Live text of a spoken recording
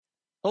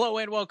Hello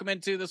and welcome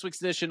into this week's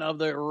edition of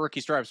the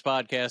Rookie Stripes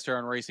podcast here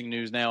on Racing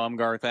News Now. I'm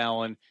Garth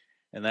Allen,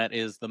 and that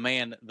is the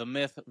man, the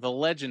myth, the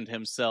legend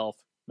himself,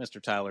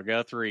 Mr. Tyler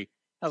Guthrie.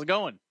 How's it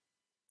going?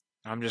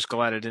 I'm just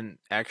glad I didn't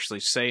actually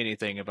say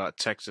anything about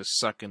Texas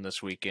sucking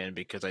this weekend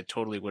because I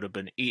totally would have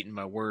been eating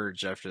my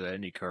words after that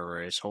IndyCar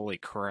race. Holy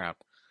crap.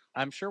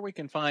 I'm sure we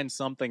can find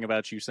something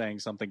about you saying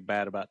something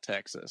bad about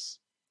Texas.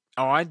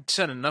 Oh, I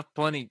said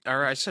plenty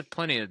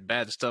of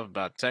bad stuff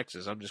about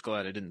Texas. I'm just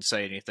glad I didn't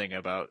say anything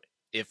about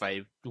if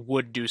I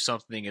would do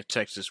something if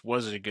Texas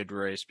was a good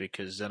race,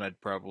 because then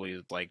I'd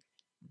probably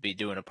be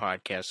doing a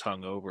podcast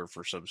hungover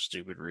for some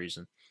stupid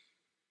reason.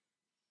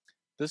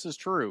 This is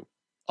true.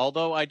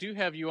 Although I do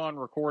have you on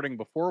recording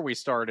before we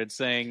started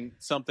saying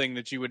something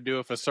that you would do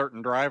if a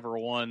certain driver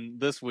won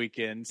this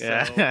weekend. So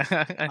Yeah.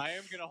 I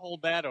am going to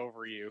hold that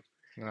over you.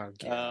 Oh,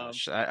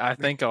 gosh. I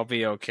think I'll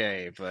be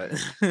okay, but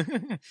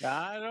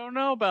I don't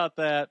know about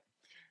that.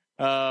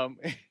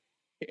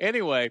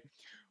 Anyway,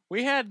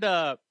 we had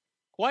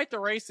quite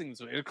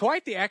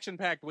the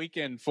action-packed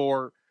weekend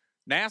for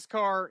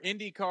NASCAR,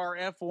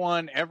 IndyCar,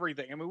 F1,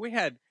 everything. I mean, we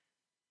had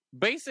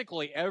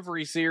basically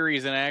every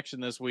series in action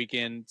this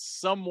weekend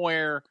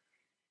somewhere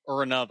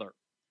or another.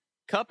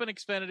 Cup and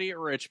Xfinity at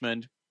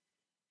Richmond,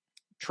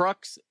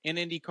 Trucks in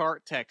IndyCar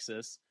at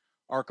Texas,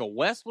 ARCA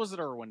West was at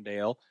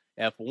Irwindale,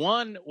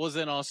 F1 was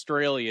in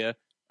Australia.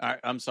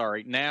 I'm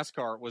sorry,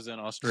 NASCAR was in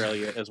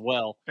Australia as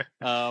well.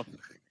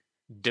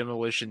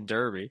 Demolition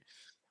Derby.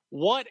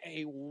 What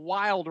a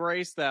wild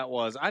race that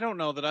was. I don't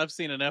know that I've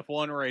seen an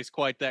F1 race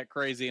quite that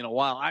crazy in a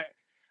while.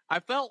 I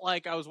felt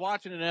like I was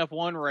watching an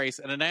F1 race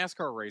and a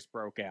NASCAR race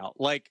broke out.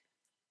 Like,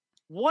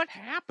 what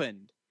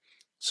happened?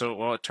 So,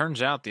 well, it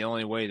turns out the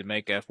only way to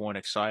make F1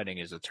 exciting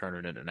is to turn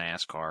it into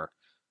NASCAR.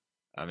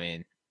 I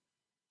mean,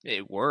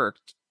 it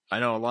worked. I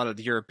know a lot of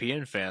the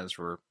European fans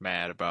were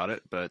mad about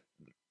it, but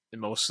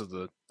most of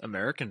the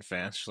American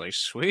fans were like,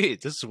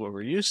 sweet, this is what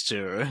we're used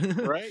to.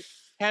 Right?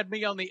 Had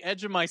me on the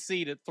edge of my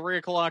seat at 3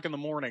 o'clock in the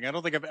morning. I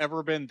don't think I've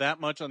ever been that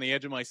much on the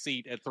edge of my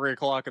seat at 3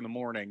 o'clock in the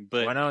morning.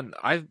 But well,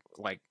 I know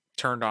I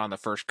turned on the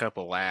first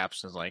couple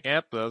laps and was like,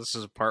 yep, well, this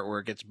is a part where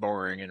it gets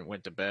boring, and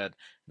went to bed.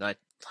 And I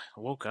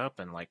woke up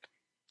and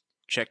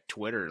checked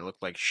Twitter. It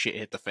looked like shit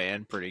hit the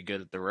fan pretty good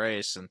at the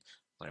race, and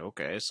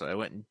okay, so I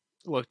went and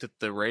looked at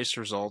the race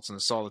results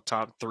and saw the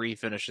top three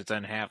finish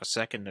within half a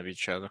second of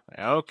each other.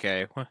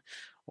 Okay,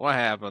 what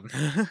happened?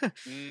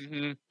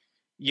 Mm-hmm.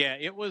 Yeah,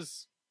 it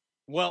was.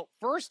 Well,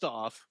 first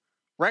off,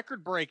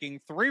 record-breaking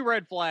 3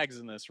 red flags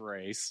in this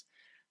race.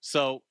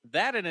 So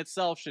that in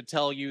itself should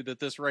tell you that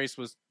this race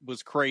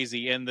was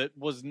crazy and that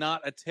was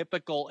not a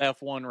typical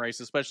F1 race,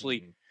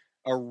 especially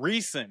a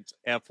recent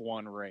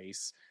F1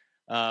 race.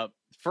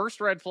 First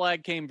red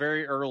flag came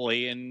very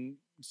early and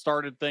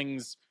started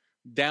things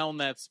down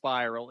that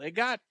spiral. It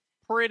got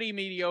pretty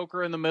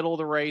mediocre in the middle of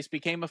the race,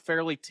 became a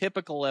fairly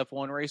typical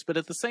F1 race, but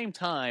at the same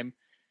time,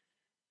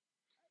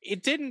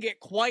 it didn't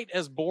get quite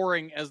as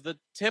boring as the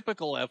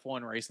typical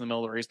F1 race in the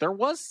middle of the race. There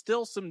was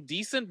still some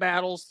decent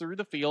battles through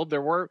the field.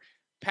 There were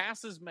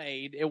passes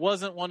made. It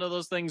wasn't one of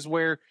those things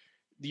where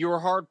you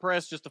were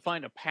hard-pressed just to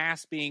find a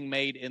pass being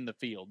made in the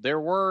field. There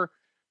were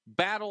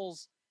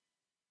battles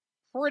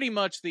pretty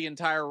much the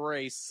entire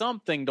race,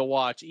 something to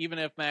watch, even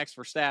if Max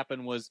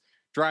Verstappen was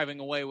driving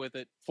away with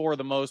it for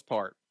the most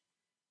part.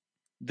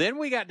 Then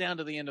we got down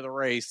to the end of the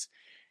race,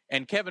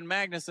 and Kevin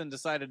Magnussen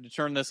decided to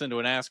turn this into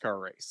a NASCAR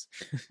race.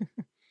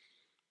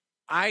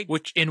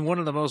 Which in one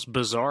of the most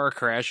bizarre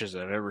crashes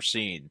I've ever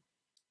seen.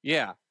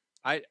 Yeah.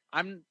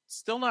 I'm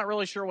still not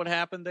really sure what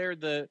happened there.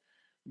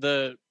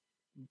 The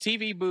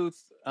TV booth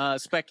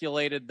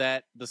speculated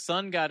that the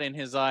sun got in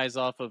his eyes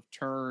off of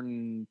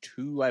turn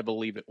 2, I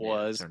believe it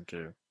was. Yeah,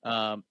 turn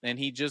 2. And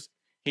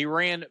he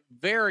ran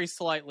very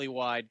slightly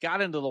wide, got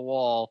into the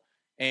wall,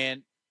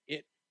 and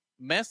it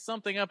messed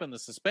something up in the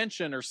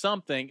suspension or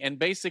something, and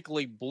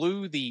basically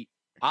blew the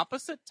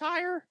opposite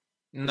tire.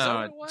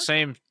 No,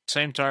 same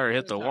tire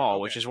hit the wall,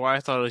 okay. Which is why I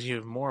thought it was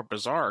even more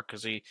bizarre,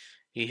 because he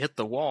hit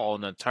the wall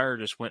and the tire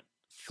just went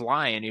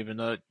flying, even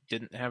though it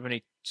didn't have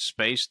any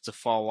space to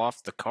fall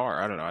off the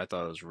car. I don't know. I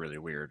thought it was really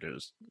weird. It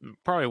was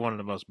probably one of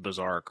the most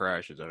bizarre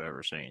crashes I've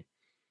ever seen.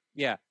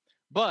 Yeah,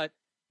 but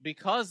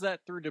because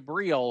that threw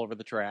debris all over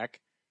the track,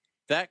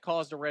 that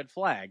caused a red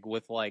flag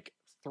with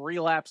 3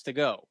 laps to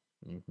go.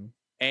 Mm-hmm.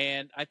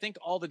 And I think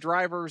all the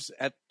drivers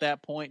at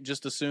that point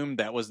just assumed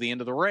that was the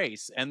end of the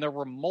race. And there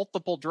were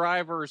multiple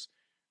drivers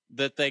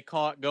that they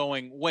caught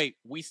going, wait,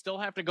 we still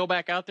have to go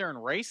back out there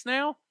and race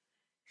now?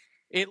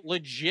 It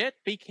legit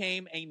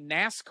became a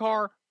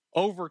NASCAR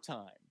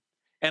overtime.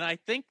 And I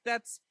think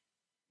that's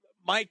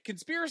my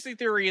conspiracy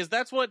theory is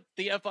that's what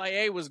the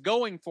FIA was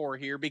going for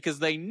here, because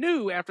they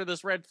knew after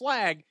this red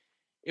flag,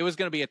 it was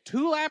going to be a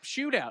 2-lap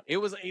shootout. It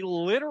was a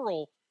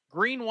literal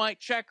green-white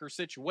checker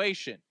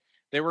situation.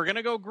 They were going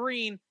to go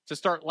green to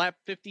start lap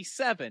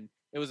 57.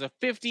 It was a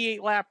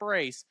 58-lap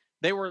race.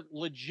 They were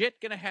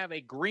legit going to have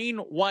a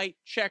green-white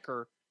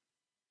checker,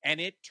 and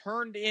it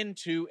turned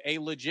into a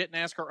legit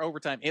NASCAR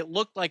overtime. It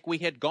looked like we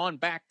had gone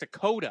back to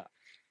COTA.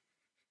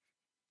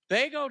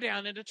 They go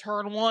down into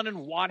turn one and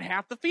wad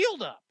half the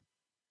field up.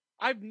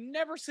 I've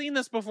never seen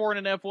this before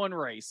in an F1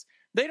 race.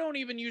 They don't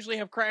even usually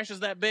have crashes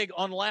that big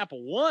on lap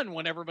one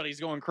when everybody's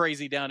going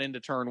crazy down into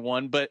turn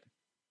one, but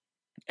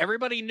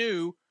everybody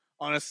knew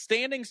on a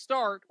standing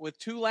start with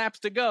 2 laps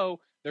to go,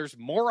 there's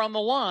more on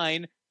the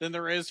line than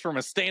there is from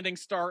a standing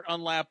start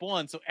on lap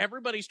one. So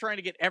everybody's trying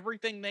to get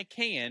everything they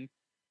can,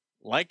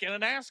 like in a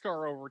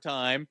NASCAR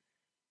overtime,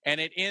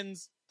 and it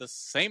ends the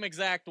same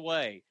exact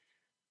way.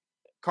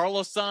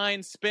 Carlos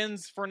Sainz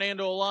spins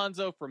Fernando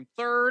Alonso from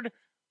third.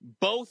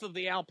 Both of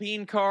the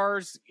Alpine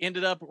cars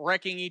ended up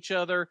wrecking each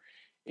other.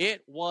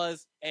 It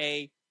was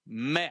a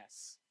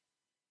mess.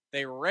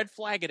 They red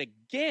flag it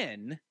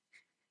again.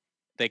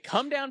 They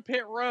come down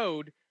pit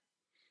road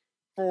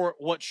for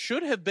what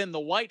should have been the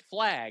white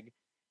flag,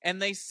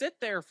 and they sit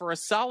there for a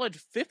solid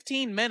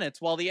 15 minutes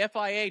while the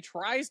FIA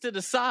tries to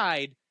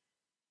decide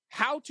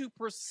how to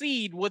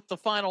proceed with the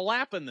final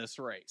lap in this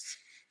race.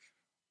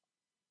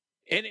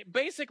 And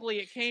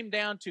it came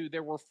down to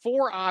there were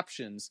 4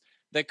 options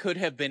that could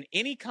have been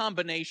any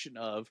combination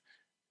of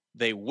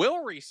they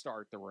will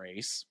restart the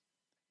race,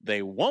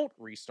 they won't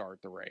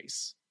restart the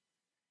race.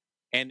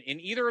 And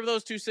in either of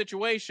those 2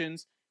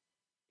 situations,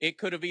 it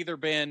could have either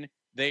been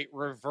they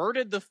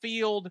reverted the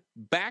field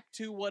back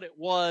to what it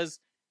was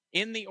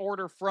in the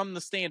order from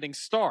the standing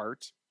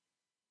start,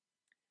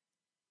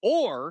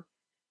 or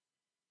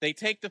they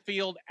take the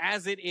field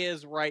as it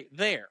is right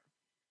there.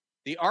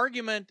 The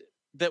argument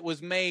that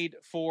was made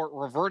for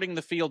reverting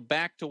the field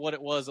back to what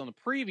it was on the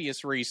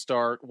previous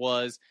restart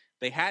was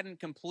they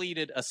hadn't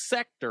completed a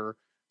sector,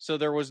 so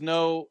there was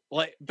no,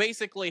 like,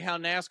 basically how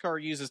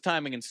NASCAR uses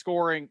timing and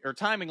scoring or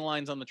timing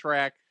lines on the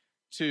track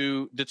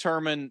to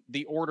determine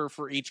the order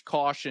for each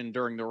caution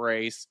during the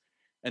race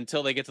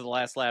until they get to the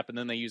last lap, and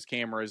then they use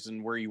cameras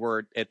and where you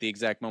were at the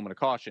exact moment of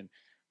caution.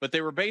 But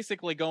they were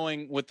basically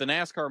going with the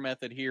NASCAR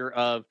method here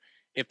of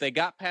if they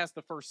got past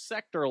the first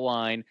sector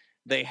line,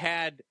 they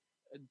had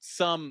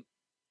some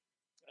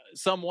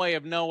way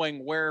of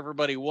knowing where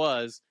everybody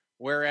was,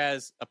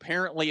 whereas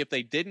apparently if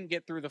they didn't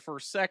get through the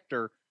first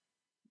sector,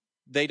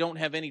 they don't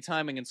have any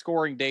timing and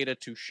scoring data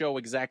to show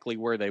exactly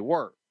where they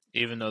were.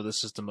 Even though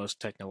this is the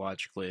most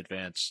technologically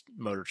advanced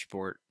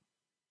motorsport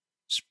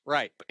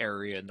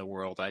area in the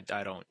world, I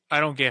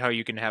don't get how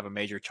you can have a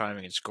major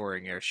timing and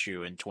scoring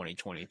issue in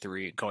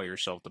 2023 and call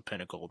yourself the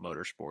pinnacle of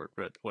motorsport,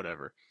 but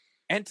whatever.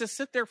 And to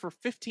sit there for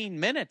 15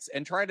 minutes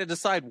and try to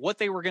decide what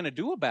they were going to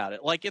do about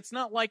it. Like, it's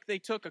not like they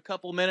took a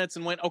couple minutes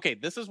and went, okay,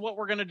 this is what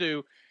we're going to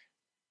do,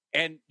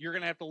 and you're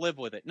going to have to live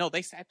with it. No,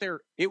 they sat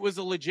there. It was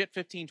a legit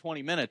 15,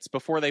 20 minutes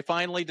before they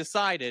finally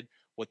decided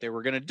what they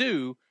were going to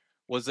do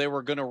was they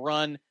were going to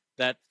run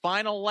that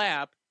final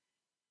lap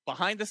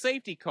behind the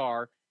safety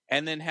car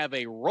and then have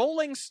a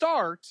rolling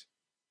start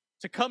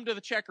to come to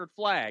the checkered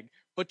flag,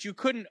 but you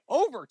couldn't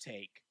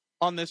overtake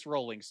on this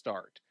rolling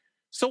start.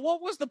 So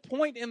what was the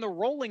point in the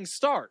rolling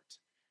start?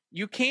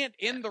 You can't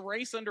end the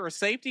race under a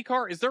safety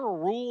car? Is there a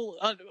rule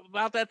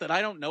about that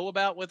I don't know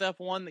about with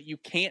F1 that you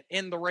can't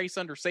end the race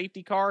under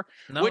safety car?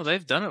 No,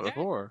 they've done it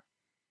before.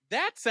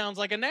 That sounds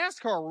like a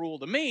NASCAR rule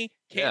to me.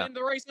 Can't end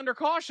the race under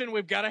caution.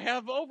 We've got to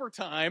have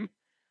overtime.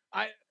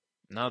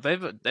 No,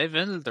 they've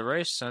ended the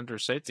race under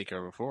safety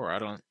car before. I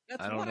don't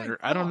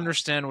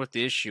understand what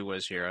the issue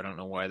was here. I don't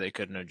know why they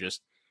couldn't have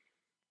just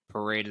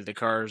paraded the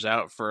cars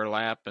out for a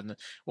lap, and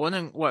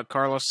then what?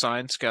 Carlos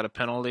Sainz got a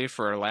penalty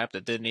for a lap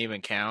that didn't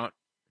even count.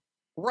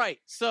 Right.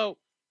 So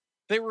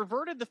they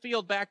reverted the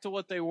field back to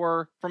what they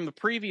were from the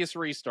previous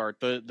restart,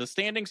 the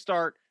standing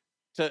start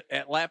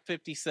at lap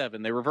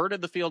 57. They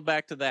reverted the field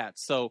back to that.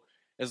 So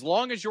as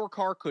long as your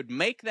car could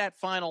make that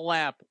final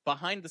lap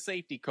behind the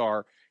safety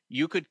car,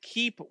 you could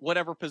keep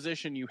whatever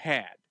position you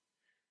had.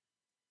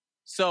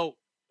 So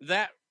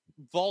that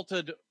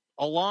vaulted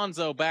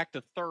Alonso back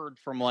to third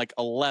from like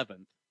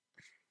 11th.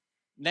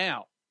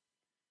 Now,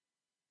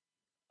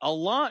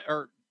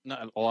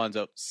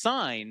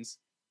 Sainz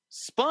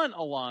spun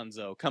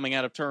Alonso coming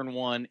out of turn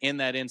one in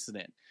that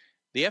incident.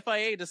 The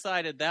FIA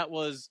decided that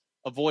was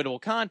avoidable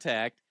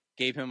contact,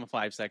 gave him a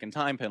 5-second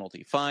time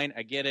penalty. Fine,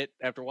 I get it.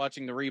 After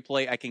watching the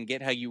replay, I can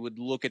get how you would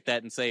look at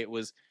that and say it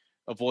was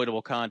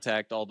avoidable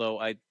contact, although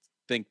I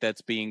think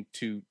that's being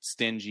too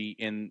stingy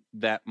in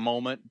that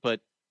moment,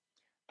 but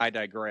I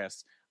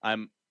digress.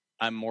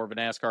 I'm more of a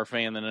NASCAR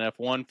fan than an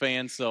F1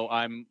 fan, so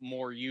I'm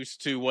more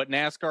used to what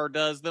NASCAR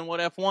does than what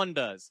F1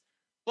 does.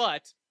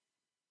 But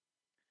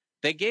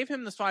they gave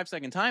him this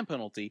 5-second time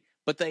penalty,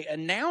 but they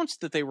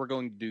announced that they were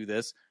going to do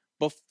this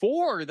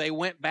before they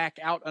went back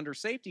out under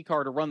safety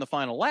car to run the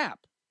final lap.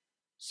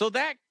 So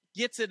that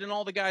gets it in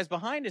all the guys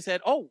behind his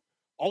head. Oh,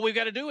 all we've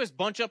got to do is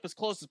bunch up as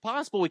close as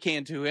possible we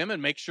can to him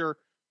and make sure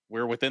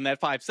we're within that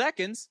 5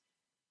 seconds,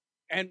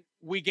 and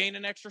we gain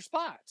an extra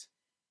spot.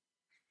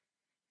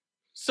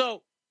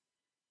 So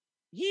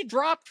he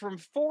dropped from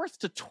 4th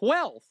to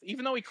 12th,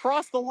 even though he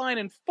crossed the line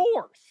in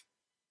 4th.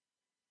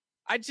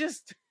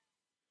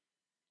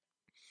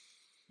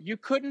 You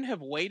couldn't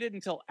have waited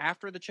until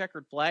after the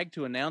checkered flag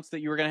to announce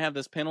that you were going to have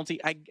this penalty.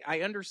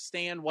 I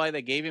understand why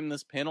they gave him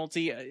this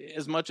penalty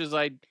as much as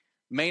I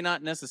may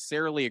not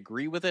necessarily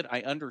agree with it.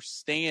 I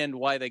understand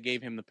why they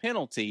gave him the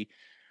penalty,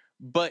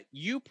 but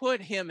you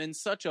put him in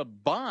such a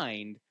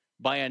bind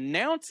by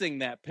announcing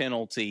that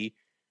penalty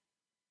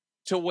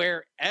to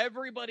where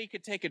everybody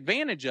could take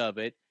advantage of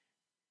it,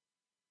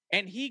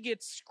 and he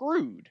gets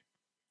screwed.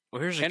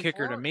 Well, here's a And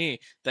kicker to me.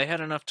 They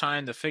had enough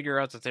time to figure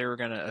out that they were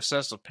going to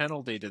assess a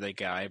penalty to the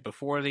guy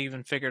before they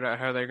even figured out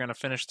how they're going to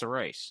finish the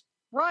race.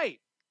 Right.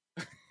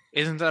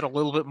 Isn't that a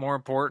little bit more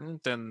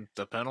important than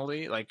the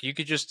penalty? Like, you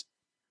could just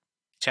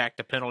tack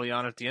the penalty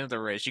on at the end of the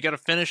race. You got to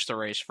finish the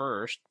race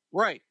first.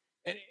 Right.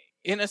 And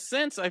in a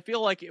sense, I feel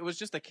like it was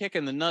just a kick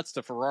in the nuts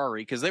to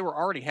Ferrari because they were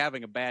already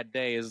having a bad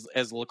day as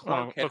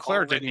Leclerc had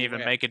Leclerc didn't already even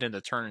went. make it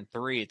into turn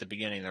 3 at the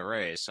beginning of the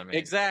race. I mean,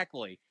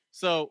 Exactly.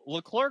 So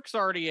Leclerc's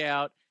already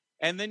out,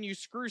 and then you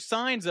screw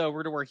Sainz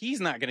over to where he's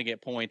not going to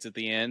get points at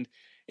the end.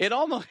 It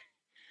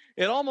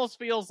almost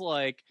feels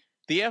like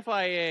the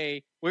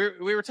FIA.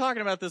 We were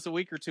talking about this a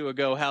week or two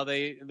ago. How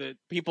the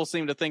people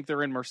seem to think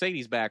they're in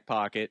Mercedes' back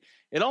pocket.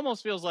 It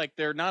almost feels like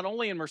they're not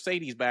only in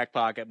Mercedes' back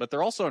pocket, but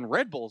they're also in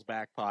Red Bull's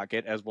back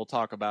pocket, as we'll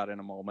talk about in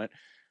a moment.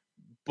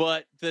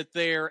 But that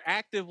they're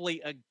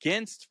actively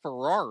against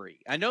Ferrari.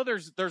 I know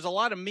there's a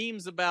lot of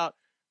memes about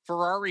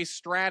Ferrari's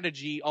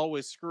strategy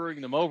always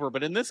screwing them over,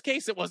 but in this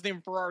case, it wasn't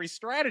even Ferrari's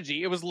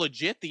strategy. It was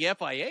legit the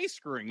FIA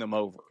screwing them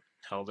over.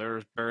 hell, there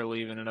was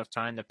barely even enough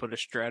time to put a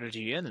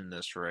strategy in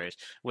this race,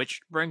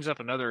 which brings up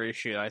another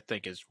issue I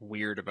think is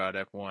weird about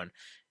F1.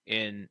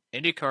 In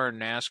IndyCar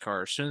and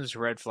NASCAR, as soon as the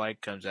red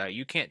flag comes out,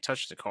 you can't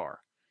touch the car.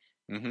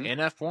 Mm-hmm. In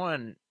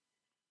F1,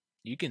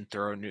 you can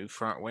throw a new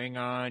front wing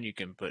on, you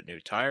can put new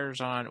tires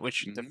on,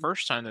 which the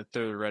first time they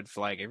threw the red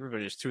flag,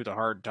 everybody just threw the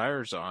hard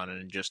tires on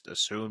and just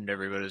assumed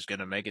everybody's going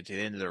to make it to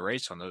the end of the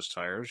race on those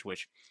tires,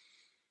 which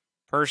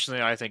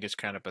personally I think is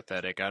kind of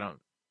pathetic. I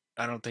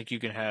don't think you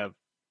can have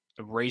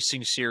a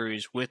racing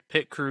series with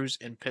pit crews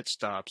and pit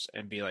stops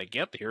and be like,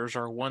 yep, here's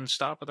our one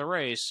stop of the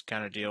race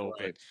kind of deal. Right.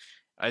 But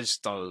I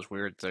just thought it was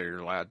weird that you're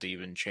allowed to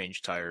even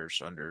change tires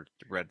under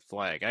the red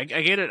flag. I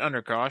get it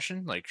under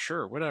caution, like,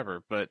 sure,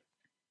 whatever, but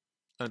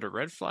under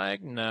red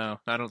flag, no,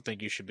 I don't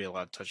think you should be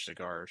allowed to touch the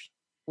cars.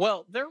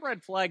 Well, their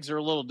red flags are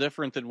a little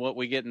different than what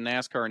we get in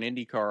NASCAR and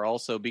IndyCar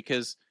also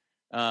because,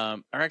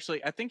 or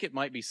actually, I think it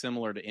might be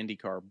similar to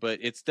IndyCar, but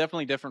it's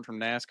definitely different from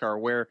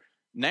NASCAR, where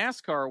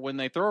NASCAR, when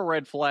they throw a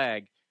red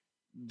flag,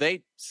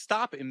 they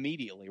stop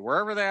immediately.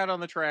 Wherever they're at on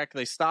the track,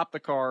 they stop the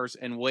cars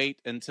and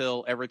wait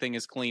until everything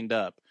is cleaned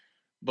up.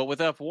 But with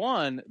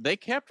F1, they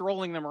kept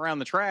rolling them around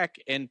the track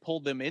and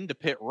pulled them into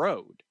pit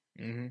road,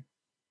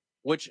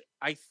 which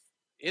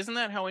isn't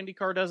that how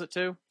IndyCar does it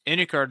too?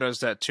 IndyCar does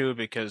that too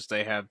because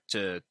they have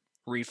to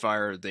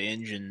refire the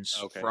engines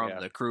from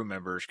the crew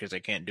members because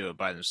they can't do it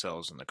by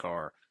themselves in the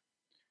car.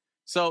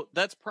 So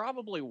that's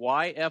probably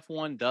why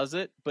F1 does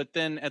it. But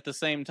then at the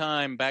same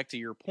time, back to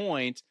your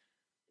point,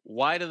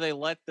 why do they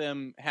let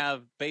them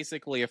have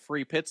basically a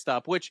free pit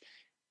stop, which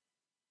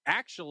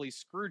actually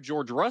screwed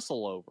George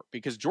Russell over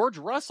because George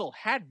Russell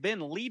had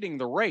been leading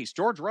the race.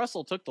 George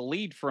Russell took the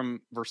lead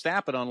from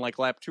Verstappen on like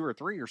lap 2 or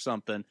 3 or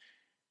something.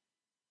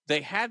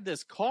 They had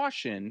this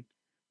caution.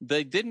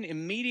 They didn't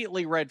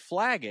immediately red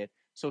flag it.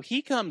 So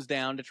he comes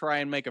down to try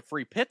and make a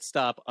free pit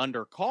stop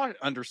under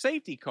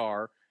safety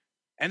car.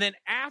 And then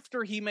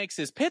after he makes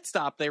his pit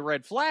stop, they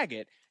red flag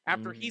it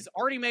after he's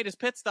already made his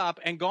pit stop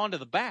and gone to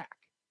the back.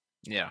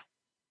 Yeah.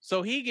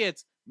 So he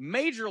gets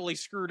majorly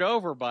screwed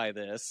over by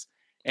this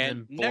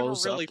and never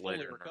really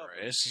fully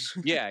recovered.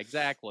 Yeah,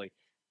 exactly.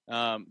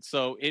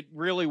 So it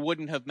really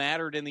wouldn't have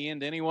mattered in the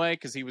end anyway,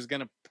 because he was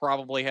going to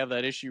probably have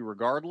that issue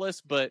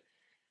regardless. But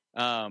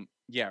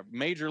yeah,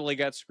 majorly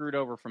got screwed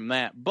over from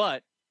that.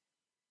 But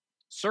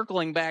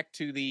circling back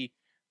to the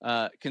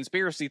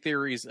conspiracy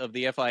theories of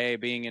the FIA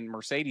being in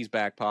Mercedes'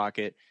 back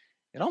pocket,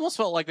 it almost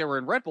felt like they were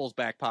in Red Bull's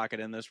back pocket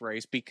in this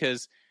race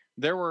because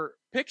there were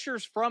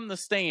pictures from the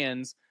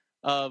stands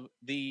of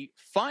the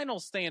final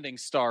standing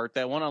start,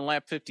 that one on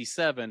lap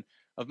 57,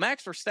 of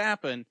Max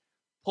Verstappen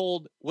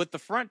pulled with the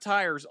front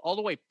tires all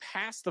the way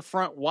past the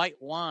front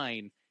white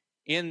line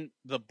in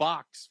the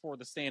box for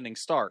the standing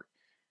start.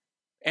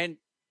 And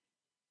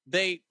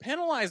they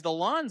penalized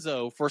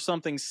Alonso for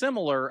something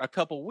similar a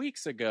couple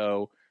weeks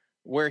ago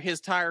where his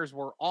tires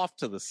were off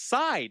to the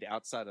side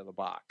outside of the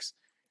box.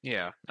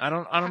 Yeah, I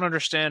don't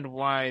understand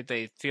why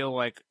they feel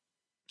like.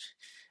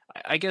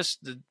 I guess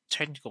the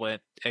technical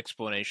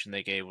explanation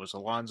they gave was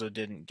Alonso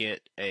didn't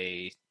get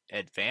a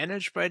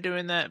advantage by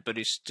doing that, but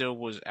he still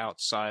was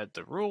outside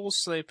the rules,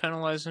 so they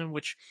penalized him,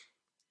 which,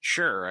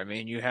 sure, I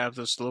mean, you have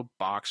this little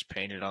box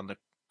painted on the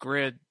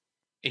grid.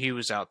 He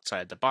was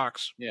outside the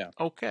box. Yeah.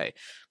 Okay.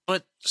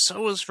 But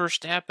so was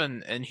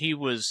Verstappen, and he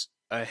was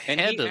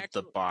ahead of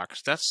the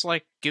box. That's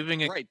like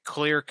giving a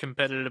clear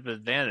competitive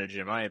advantage,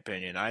 in my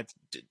opinion. I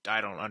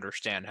don't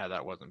understand how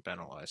that wasn't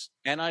penalized.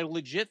 And I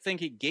legit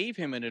think it gave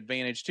him an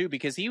advantage, too,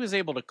 because he was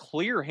able to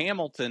clear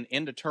Hamilton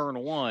into turn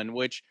 1,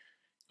 which...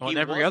 Well, in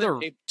every other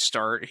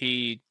start,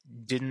 he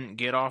didn't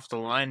get off the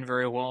line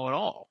very well at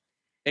all.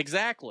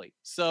 Exactly.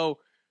 So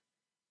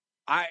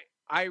I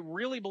I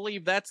really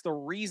believe that's the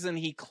reason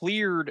he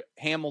cleared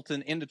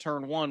Hamilton into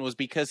turn one, was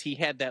because he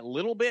had that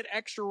little bit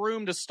extra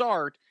room to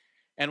start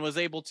and was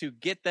able to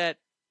get that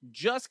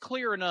just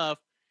clear enough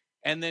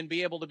and then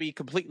be able to be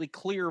completely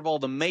clear of all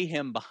the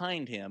mayhem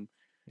behind him.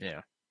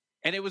 Yeah.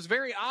 And it was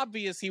very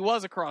obvious he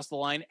was across the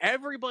line.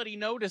 Everybody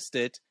noticed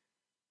it,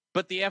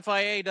 but the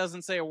FIA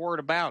doesn't say a word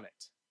about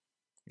it.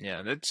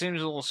 Yeah, that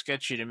seems a little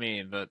sketchy to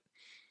me, but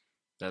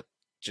that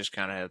just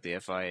kind of how the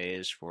FIA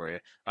is for you.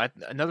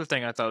 Another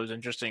thing I thought was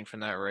interesting from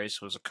that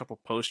race was a couple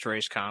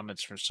post-race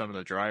comments from some of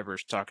the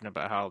drivers talking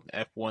about how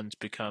F1's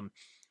become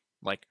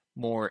like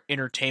more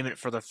entertainment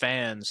for the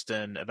fans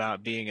than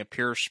about being a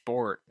pure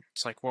sport.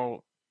 It's like,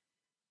 well,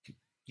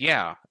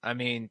 yeah, I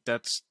mean,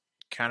 that's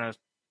kind of,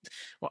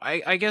 well,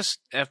 I guess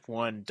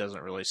F1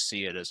 doesn't really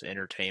see it as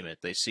entertainment.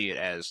 They see it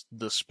as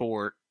the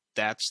sport.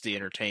 That's the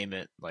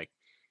entertainment. Like,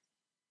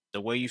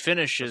 the way you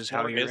finish The is how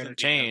sport you're isn't the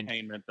entertained.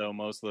 entertainment, though,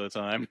 most of the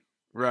time.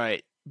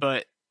 Right.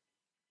 But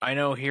I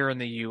know here in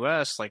the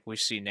US, like, we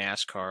see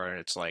NASCAR and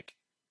it's like,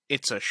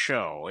 it's a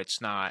show.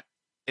 It's not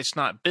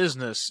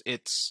business,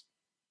 it's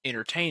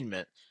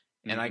entertainment.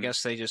 And I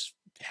guess they just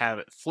have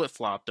it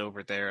flip-flopped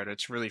over there, and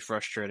it's really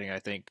frustrating, I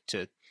think,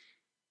 to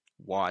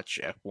watch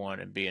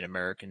F1 and be an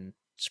American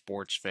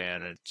sports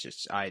fan. It's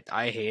just, I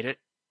hate it,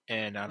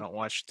 and I don't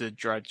watch the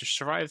Drive to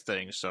Survive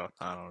thing, so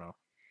I don't know.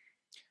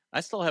 I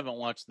still haven't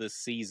watched this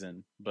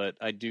season, but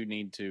I do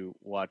need to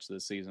watch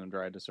this season of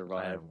Drive to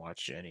Survive. I haven't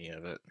watched any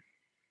of it.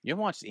 You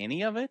haven't watched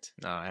any of it?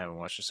 No, I haven't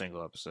watched a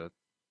single episode.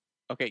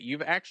 Okay,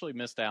 you've actually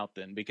missed out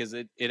then, because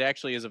it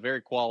actually is a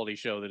very quality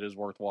show that is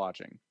worth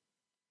watching.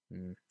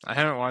 I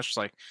haven't watched,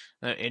 like,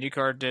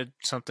 IndyCar did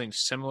something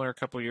similar a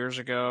couple years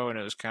ago, and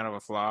it was kind of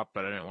a flop,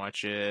 but I didn't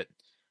watch it.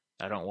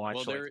 I don't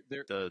watch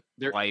the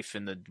life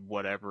and the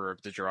whatever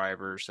of the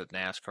drivers that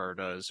NASCAR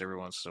does every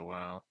once in a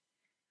while.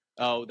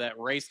 Oh, that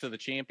race to the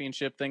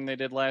championship thing they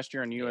did last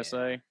year in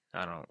USA?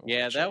 I don't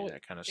watch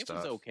that kind of stuff. It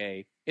was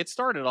okay. It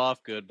started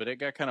off good, but it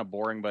got kind of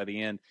boring by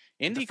the end.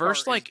 The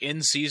first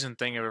in-season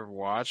thing I ever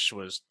watched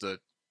was the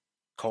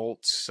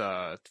Colts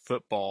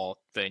football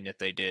thing that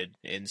they did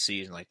in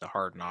season, like the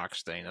Hard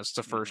Knocks thing. That's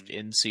the first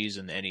in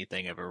season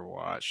anything I've ever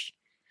watched.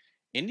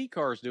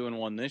 IndyCar's doing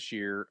one this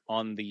year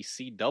on the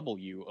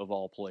CW of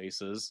all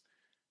places.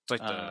 It's like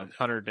the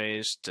 100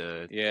 days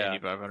to Indy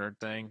 500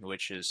 thing,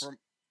 which is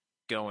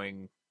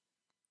going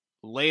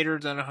later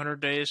than 100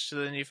 days to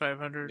the Indy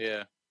 500.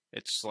 Yeah,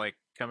 it's like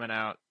coming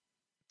out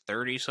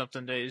 30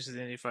 something days to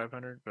the Indy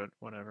 500, but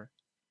whatever.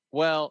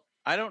 Well,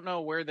 I don't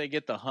know where they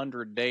get the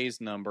 100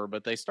 days number,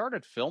 but they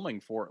started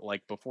filming for it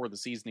like before the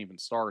season even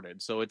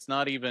started. So it's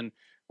not even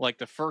like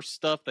the first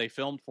stuff they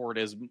filmed for it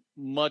is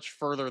much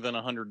further than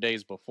 100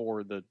 days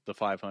before the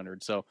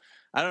 500. So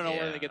I don't know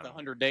where they get the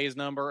 100 days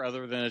number,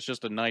 other than it's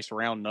just a nice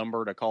round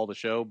number to call the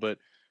show. But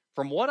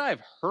from what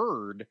I've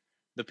heard,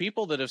 the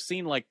people that have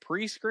seen like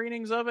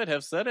pre-screenings of it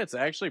have said it's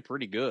actually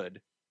pretty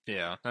good.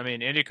 Yeah, I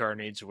mean, IndyCar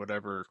needs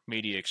whatever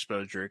media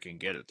exposure it can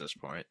get at this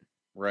point.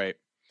 Right.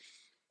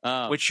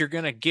 Which you're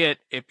going to get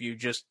if you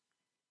just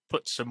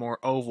put some more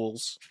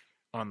ovals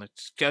on the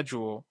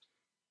schedule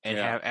and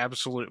have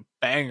absolute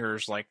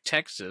bangers like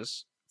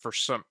Texas for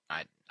some...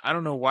 I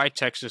don't know why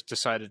Texas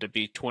decided to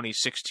be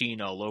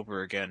 2016 all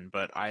over again,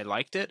 but I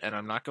liked it, and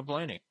I'm not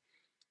complaining.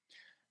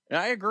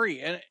 I agree.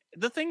 And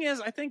the thing is,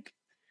 I think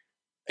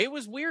it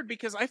was weird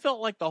because I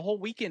felt like the whole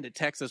weekend at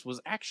Texas was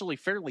actually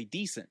fairly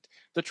decent.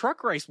 The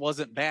truck race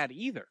wasn't bad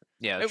either.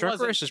 Yeah, the truck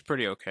race is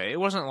pretty okay. It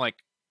wasn't like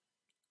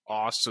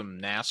awesome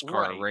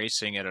NASCAR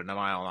racing at a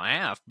mile and a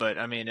half, but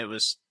I mean, it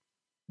was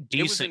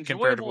decent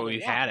compared to what we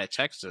had at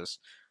Texas.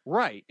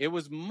 Right. It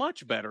was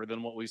much better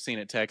than what we've seen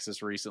at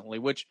Texas recently,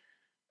 which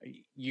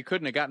you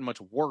couldn't have gotten much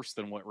worse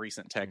than what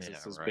recent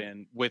Texas has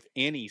been with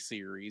any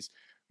series.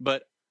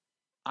 But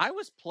I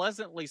was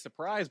pleasantly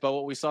surprised by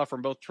what we saw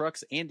from both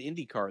trucks and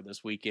IndyCar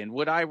this weekend.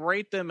 Would I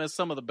rate them as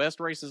some of the best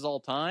races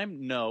all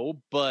time?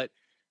 No, but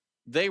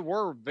they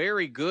were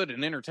very good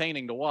and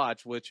entertaining to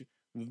watch, which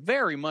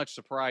very much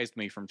surprised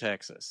me from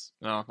Texas.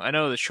 Well, I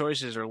know the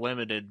choices are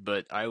limited,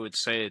 but I would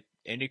say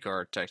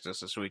IndyCar Texas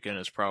this weekend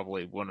is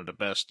probably one of the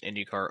best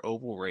IndyCar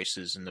oval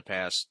races in the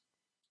past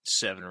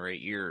 7 or 8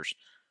 years.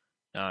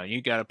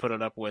 You got to put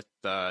it up with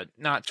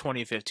not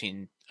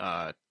 2015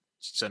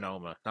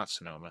 Sonoma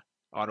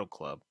Auto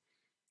Club.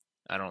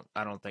 I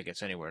don't think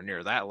it's anywhere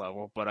near that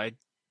level, but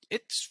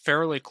it's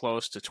fairly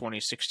close to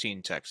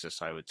 2016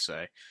 Texas, I would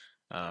say.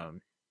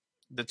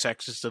 The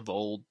Texas of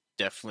old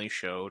definitely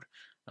showed.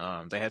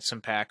 They had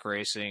some pack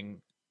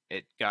racing.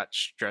 It got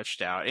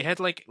stretched out. It had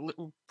like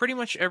pretty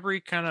much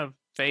every kind of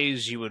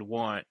phase you would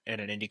want in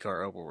an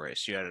IndyCar oval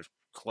race. You had a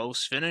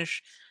close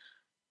finish.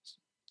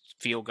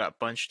 Field got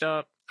bunched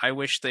up. I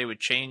wish they would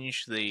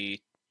change the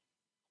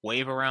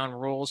wave around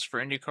rules for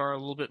IndyCar a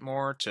little bit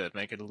more to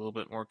make it a little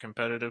bit more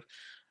competitive.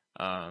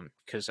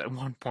 Because at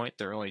one point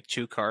there were only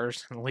 2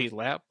 cars in the lead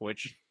lap,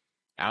 which,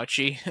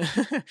 ouchie.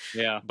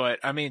 Yeah. But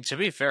I mean, to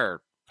be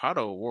fair, Pato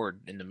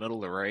O'Ward in the middle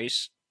of the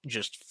race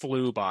just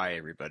flew by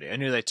everybody. I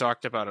knew they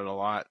talked about it a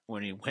lot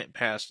when he went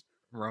past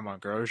Romain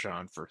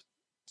Grosjean for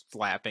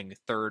lapping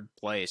third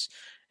place.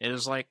 It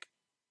was like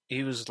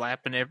he was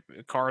lapping a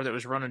car that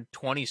was running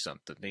 20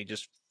 something. He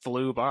just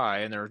flew by,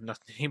 and there was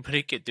nothing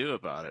anybody could do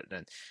about it.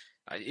 And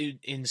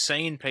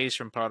insane pace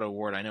from Pato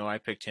Ward. I know I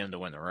picked him to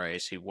win the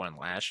race. He won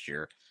last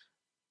year.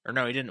 Or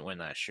no, he didn't win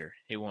last year.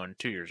 He won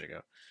 2 years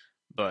ago.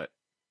 But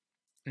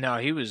no,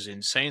 he was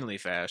insanely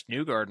fast.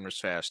 Newgarden was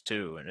fast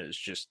too, and it was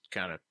just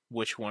kind of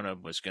which one of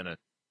them was going to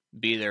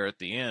be there at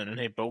the end, and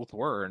they both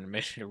were, and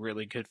made it a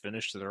really good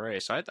finish to the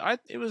race.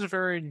 It was a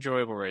very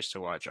enjoyable race to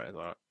watch, I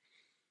thought.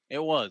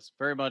 It was,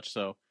 very much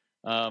so.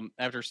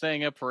 After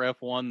staying up for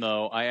F1,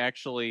 though,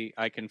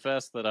 I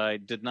confess that I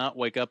did not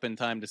wake up in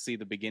time to see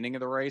the beginning of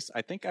the race.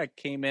 I think I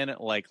came in at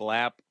like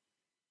lap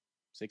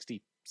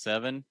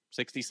 67,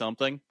 60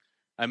 something.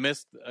 I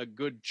missed a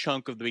good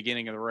chunk of the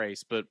beginning of the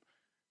race, but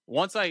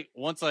once I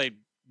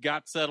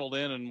got settled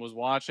in and was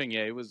watching,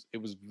 yeah, it was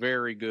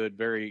very good,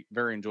 very,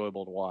 very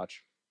enjoyable to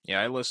watch. Yeah,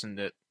 I listened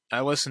to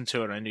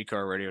it on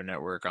IndyCar Radio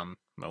Network on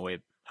my way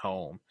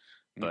home,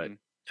 but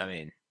I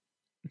mean,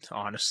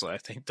 honestly, I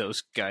think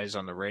those guys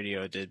on the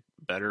radio did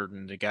better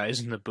than the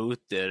guys in the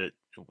booth did at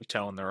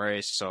telling the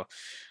race. So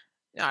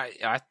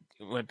I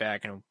went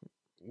back and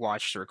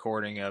watched the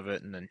recording of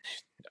it, and then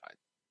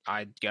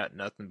I got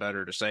nothing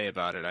better to say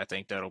about it. I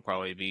think that'll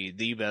probably be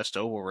the best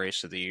oval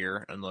race of the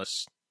year,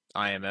 unless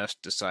IMS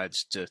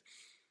decides to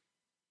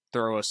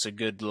throw us a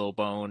good little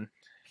bone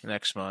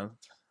next month.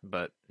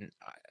 But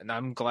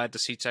I'm glad to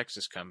see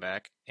Texas come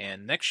back.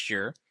 And next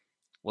year,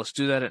 let's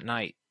do that at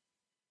night.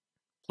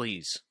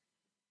 Please.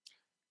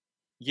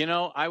 You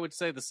know, I would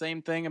say the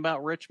same thing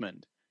about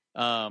Richmond.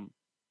 Not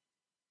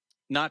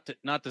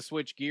to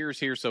switch gears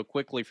here so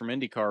quickly from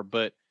IndyCar,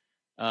 but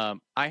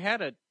I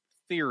had a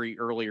theory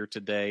earlier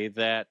today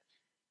that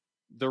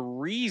the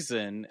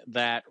reason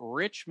that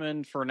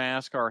Richmond for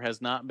NASCAR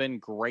has not been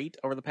great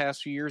over the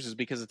past few years is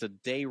because it's a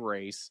day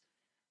race.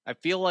 I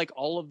feel like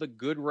all of the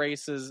good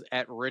races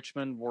at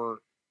Richmond were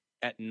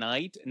at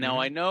night. Now,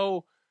 I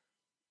know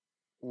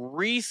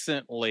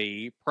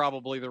recently,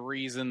 probably the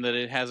reason that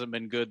it hasn't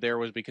been good there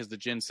was because the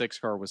Gen 6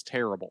 car was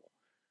terrible.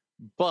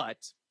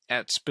 But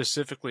at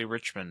specifically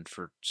Richmond,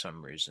 for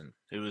some reason,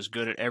 it was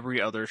good at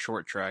every other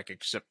short track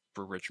except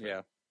for Richmond.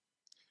 Yeah.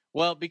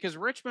 Well, because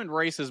Richmond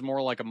races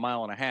more like a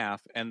mile and a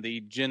half, and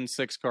the Gen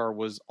 6 car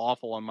was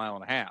awful on mile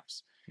and a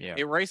halves. Yeah.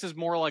 It races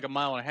more like a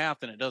mile and a half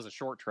than it does a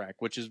short track,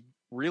 which is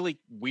really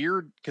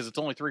weird because it's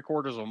only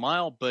 3/4 of a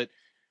mile, but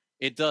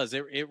it does.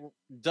 It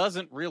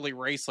doesn't really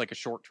race like a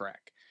short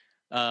track.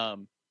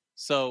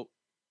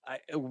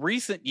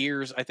 Recent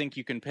years, I think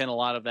you can pin a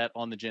lot of that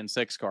on the Gen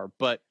 6 car,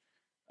 but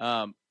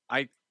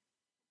I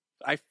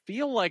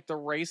feel like the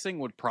racing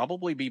would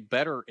probably be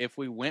better if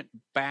we went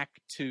back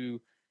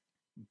to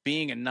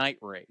being a night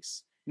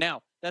race.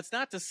 Now, that's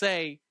not to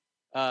say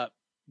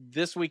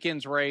this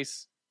weekend's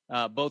race,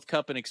 both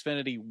Cup and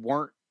Xfinity,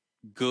 weren't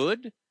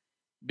good,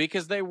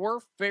 because they were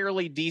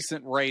fairly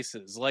decent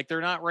races. Like,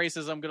 they're not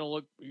races we're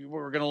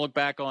going to look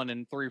back on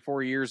in 3 or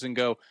 4 years and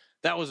go,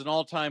 that was an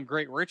all-time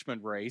great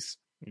Richmond race.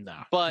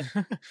 Nah. But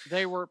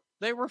they were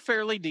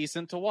fairly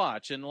decent to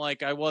watch, and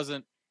like I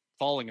wasn't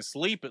falling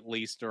asleep at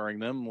least during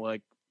them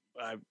like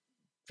I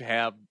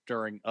have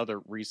during other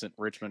recent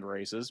Richmond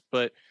races.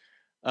 But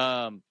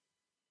yeah,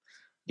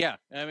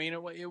 I mean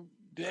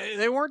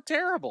they weren't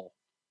terrible.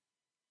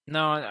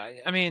 No,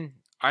 I mean,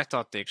 I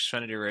thought the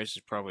Xfinity race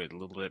is probably a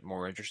little bit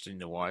more interesting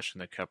to watch than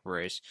the Cup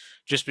race,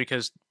 just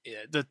because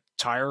the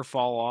tire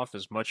fall off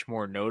is much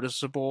more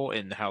noticeable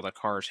in how the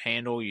cars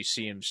handle. You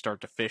see them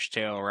start to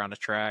fishtail around the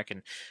track,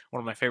 and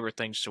one of my favorite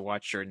things to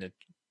watch during the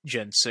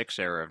Gen 6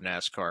 era of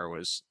NASCAR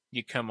was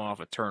you come off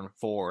a turn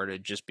 4,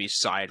 it'd just be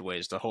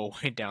sideways the whole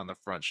way down the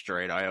front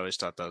straight. I always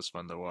thought that was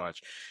fun to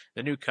watch.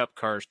 The new Cup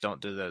cars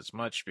don't do that as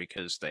much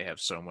because they have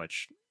so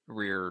much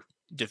rear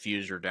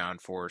diffuser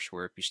downforce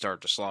where if you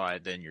start to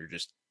slide, then you're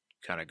just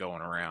kind of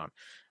going around.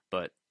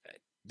 But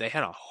they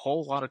had a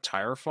whole lot of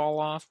tire fall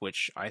off,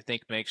 which I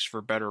think makes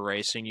for better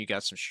racing. You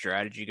got some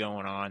strategy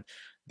going on.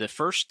 The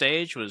first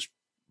stage was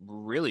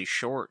really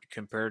short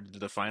compared to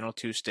the final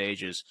 2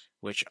 stages,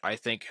 which I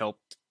think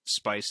helped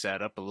spice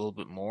that up a little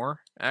bit more,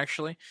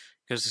 actually,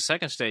 because the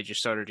second stage you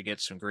started to get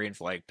some green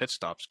flag pit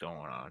stops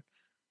going on.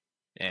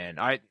 And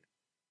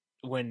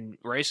when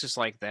races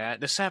like that,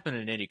 this happened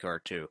in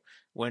IndyCar too,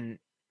 when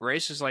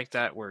races like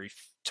that where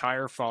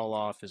tire fall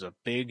off is a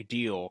big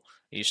deal,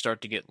 you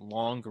start to get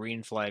long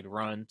green flag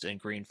runs and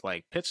green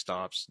flag pit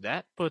stops,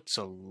 that puts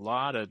a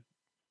lot of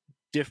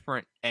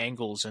different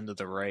angles into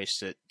the race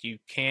that you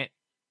can't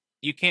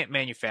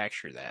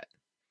manufacture that.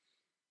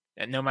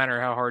 And no matter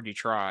how hard you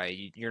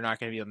try, you're not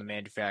going to be able to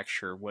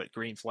manufacture what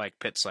green flag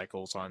pit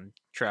cycles on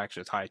tracks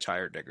with high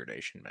tire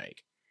degradation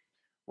make.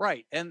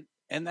 Right, and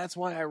that's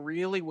why I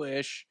really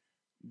wish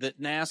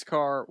that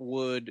NASCAR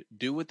would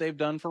do what they've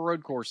done for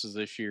road courses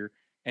this year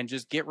and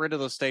just get rid of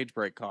those stage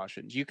break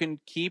cautions. You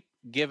can keep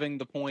giving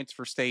the points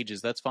for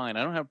stages. That's fine.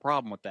 I don't have a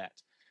problem with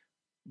that.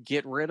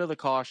 Get rid of the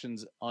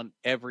cautions on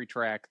every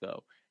track,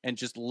 though, and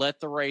just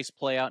let the race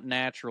play out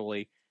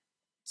naturally.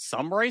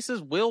 Some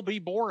races will be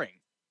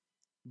boring.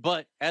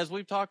 But as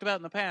we've talked about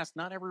in the past,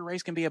 not every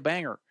race can be a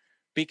banger,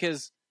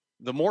 because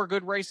the more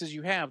good races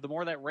you have, the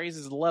more that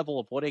raises the level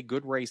of what a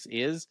good race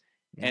is,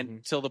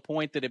 and till the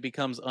point that it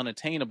becomes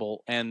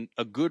unattainable, and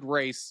a good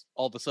race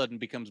all of a sudden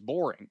becomes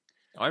boring.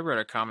 I read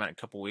a comment a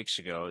couple weeks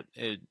ago,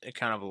 it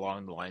kind of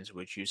along the lines of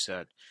what you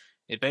said.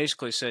 It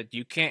basically said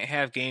you can't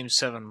have Game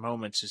 7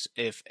 moments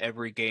if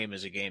every game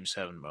is a Game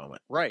 7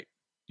 moment. Right.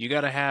 You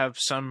got to have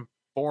some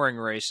boring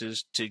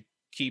races to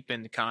keep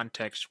in the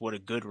context what a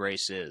good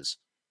race is.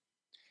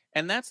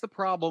 And that's the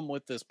problem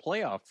with this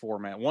playoff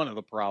format. One of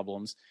the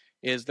problems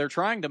is they're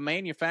trying to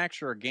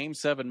manufacture a Game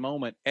 7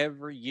 moment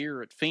every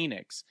year at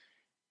Phoenix.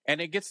 And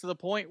it gets to the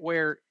point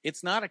where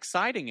it's not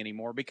exciting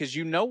anymore, because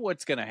you know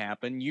what's going to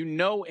happen. You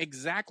know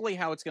exactly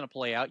how it's going to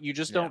play out. You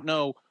just don't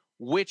know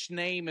which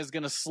name is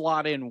going to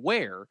slot in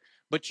where,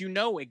 but you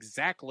know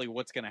exactly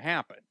what's going to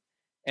happen.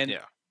 And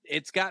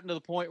it's gotten to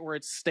the point where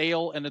it's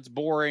stale and it's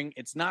boring.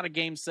 It's not a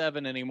Game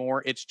 7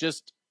 anymore. It's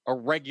just a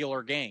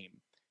regular game,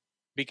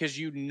 because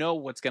you know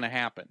what's going to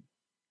happen.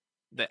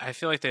 I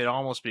feel like they'd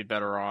almost be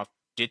better off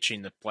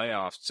ditching the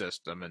playoff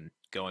system and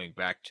going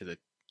back to the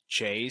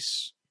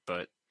chase,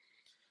 but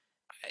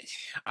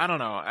I don't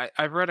know.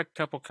 I've read a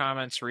couple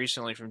comments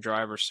recently from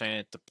drivers saying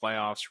that the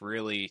playoffs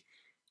really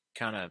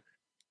kind of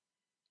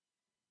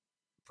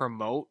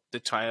promote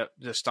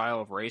the style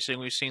of racing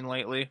we've seen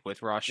lately,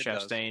 with Ross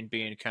Chastain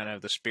being kind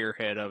of the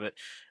spearhead of it,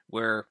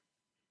 where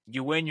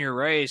you win your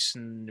race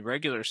in the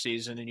regular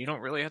season and you don't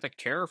really have to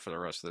care for the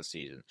rest of the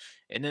season.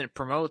 And then it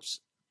promotes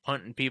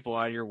punting people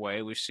out of your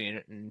way. We've seen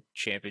it in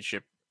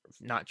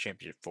not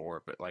championship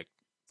 4, but like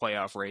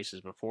playoff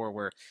races before,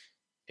 where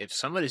if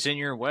somebody's in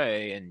your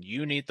way and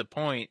you need the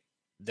point,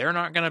 they're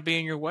not going to be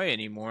in your way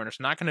anymore. And it's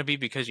not going to be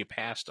because you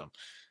passed them.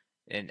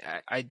 And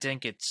I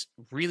think it's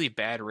really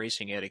bad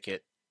racing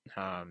etiquette.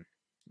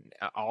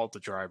 All the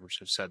drivers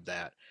have said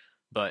that,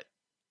 but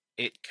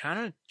it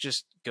kind of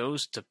just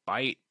goes to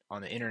bite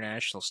on the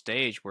international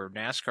stage, where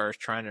NASCAR is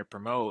trying to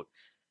promote,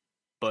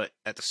 but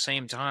at the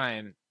same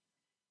time,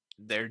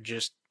 they're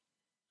just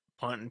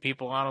punting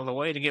people out of the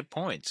way to get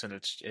points, and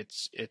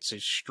it's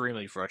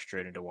extremely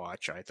frustrating to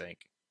watch, I think.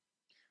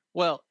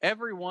 Well,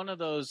 every one of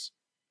those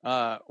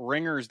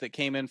ringers that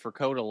came in for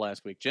COTA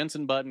last week,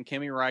 Jenson Button,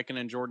 Kimi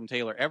Räikkönen, Jordan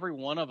Taylor, every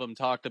one of them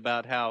talked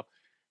about how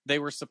they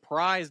were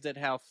surprised at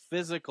how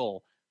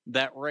physical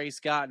that race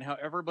got and how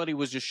everybody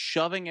was just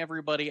shoving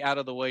everybody out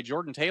of the way.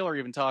 Jordan Taylor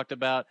even talked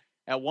about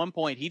at one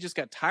point he just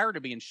got tired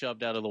of being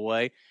shoved out of the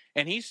way,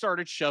 and he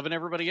started shoving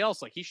everybody else.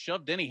 Like, he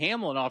shoved Denny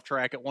Hamlin off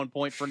track at one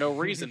point for no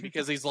reason,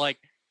 because he's like,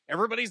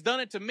 everybody's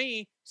done it to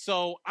me,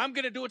 so I'm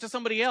going to do it to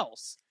somebody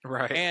else.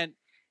 Right.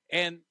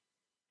 And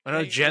I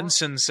know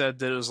Jensen said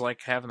that it was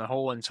like having the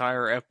whole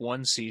entire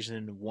F1 season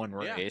in one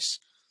race.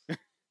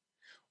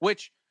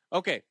 Which,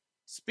 okay,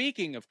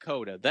 speaking of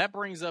COTA, that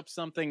brings up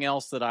something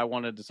else that I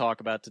wanted to talk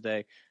about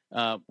today,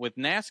 with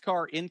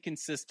NASCAR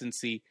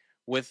inconsistency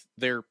with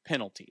their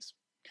penalties.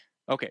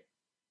 Okay,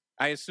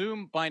 I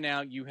assume by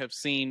now you have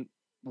seen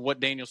what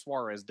Daniel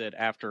Suarez did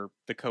after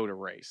the COTA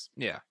race.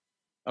 Yeah.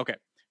 Okay,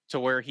 to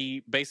where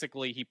he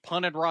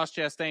punted Ross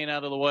Chastain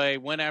out of the way,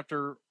 went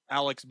after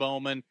Alex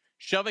Bowman,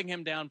 shoving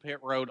him down pit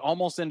road,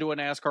 almost into a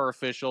NASCAR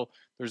official.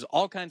 There's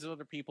all kinds of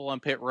other people on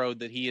pit road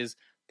that he is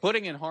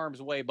putting in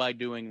harm's way by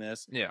doing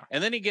this. Yeah.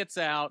 And then he gets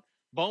out.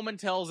 Bowman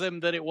tells him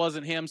that it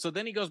wasn't him, so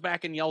then he goes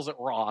back and yells at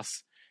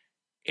Ross.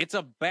 It's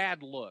a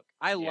bad look.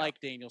 I like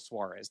Daniel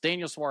Suarez.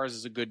 Daniel Suarez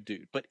is a good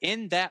dude. But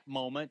in that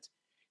moment,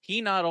 he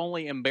not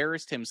only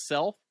embarrassed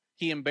himself,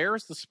 he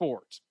embarrassed the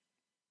sport.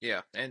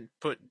 Yeah, and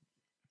put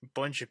a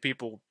bunch of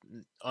people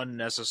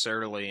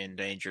unnecessarily in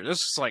danger.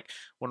 This is like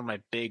one of my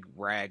big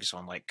rags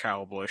on like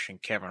Kyle Busch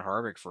and Kevin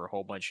Harvick for a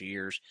whole bunch of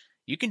years.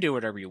 You can do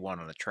whatever you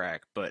want on the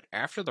track, but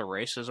after the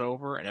race is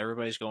over and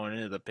everybody's going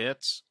into the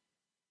pits,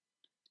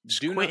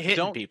 quit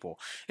hitting people.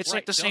 It's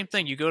like the same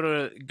thing. You go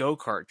to a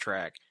go-kart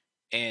track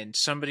and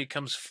somebody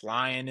comes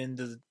flying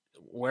into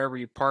wherever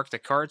you park the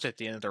carts at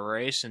the end of the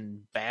race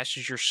and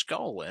bashes your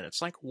skull in.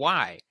 It's like,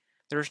 why?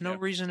 There's no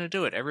reason to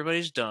do it.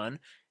 Everybody's done.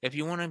 If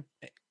you want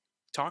to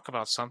talk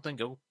about something,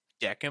 go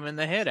deck them in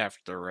the head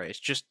after the race.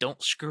 Just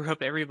don't screw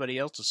up everybody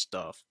else's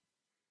stuff.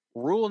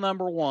 Rule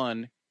number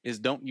 1 is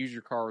don't use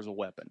your car as a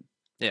weapon.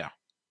 Yeah.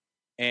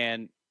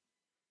 And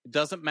it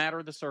doesn't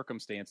matter the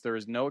circumstance. There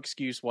is no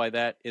excuse why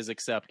that is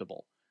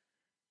acceptable.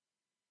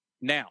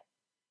 Now,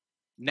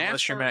 NASCAR,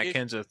 unless you're Matt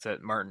Kenseth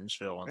at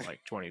Martinsville in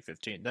like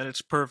 2015, then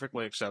it's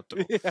perfectly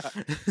acceptable.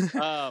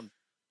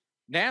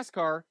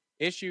 NASCAR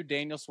issued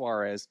Daniel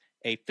Suarez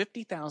a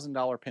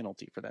 $50,000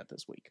 penalty for that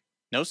this week.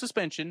 No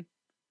suspension,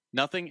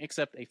 nothing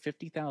except a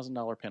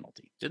 $50,000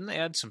 penalty. Didn't they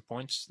add some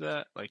points to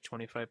that, like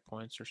 25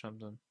 points or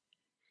something?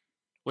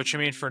 Which, I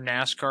mean, for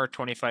NASCAR,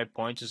 25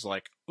 points is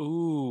like,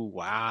 ooh,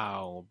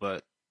 wow,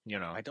 but you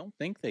know, I don't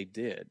think they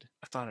did.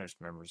 I thought I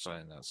remember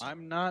saying that.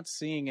 I'm not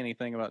seeing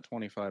anything about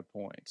 25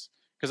 points.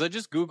 Because I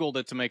just Googled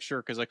it to make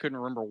sure, because I couldn't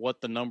remember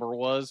what the number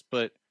was,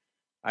 but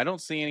I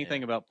don't see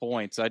anything about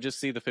points. I just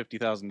see the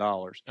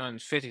 $50,000. And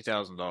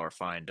 $50,000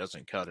 fine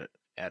doesn't cut it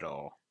at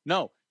all.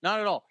 No, not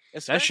at all.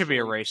 That should be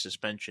a race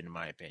suspension, in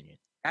my opinion.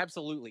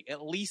 Absolutely.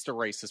 At least a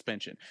race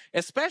suspension.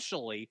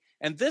 Especially,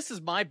 and this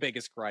is my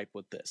biggest gripe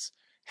with this,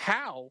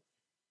 how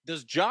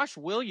does Josh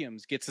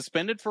Williams get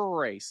suspended for a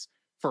race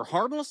for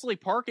harmlessly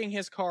parking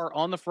his car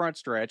on the front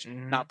stretch,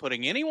 not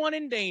putting anyone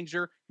in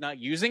danger, not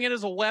using it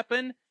as a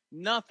weapon,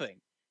 nothing?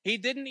 He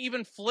didn't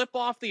even flip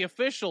off the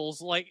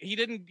officials. Like he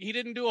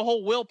didn't do a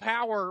whole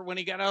willpower when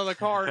he got out of the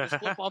car and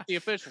just flip off the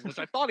officials, which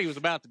I thought he was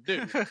about to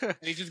do. And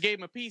he just gave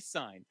him a peace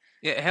sign.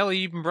 Yeah, hell, he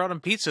even brought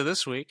him pizza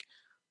this week.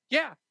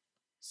 Yeah.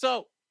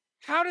 So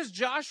how does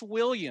Josh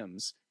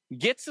Williams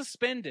get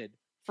suspended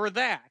for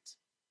that?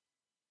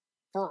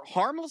 For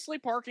harmlessly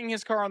parking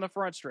his car on the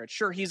front stretch.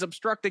 Sure, he's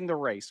obstructing the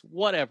race.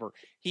 Whatever.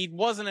 He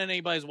wasn't in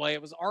anybody's way.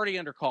 It was already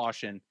under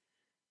caution.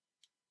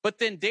 But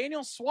then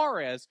Daniel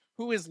Suarez,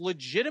 who is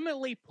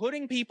legitimately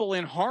putting people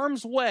in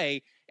harm's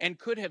way and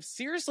could have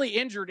seriously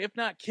injured, if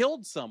not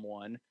killed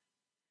someone,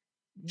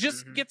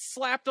 just gets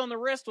slapped on the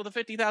wrist with a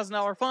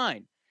 $50,000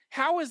 fine.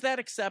 How is that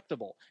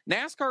acceptable?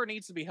 NASCAR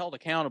needs to be held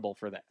accountable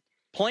for that.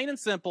 Plain and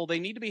simple, they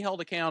need to be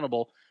held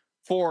accountable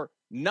for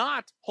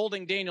not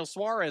holding Daniel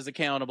Suarez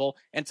accountable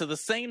and to the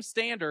same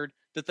standard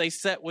that they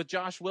set with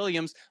Josh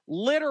Williams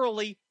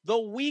literally the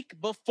week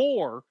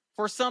before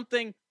for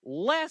something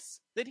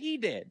less that he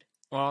did.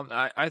 Well,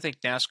 I think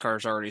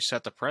NASCAR's already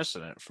set the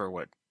precedent for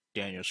what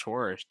Daniel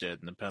Suarez did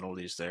and the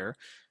penalties there.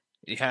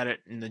 You had it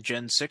in the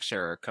Gen 6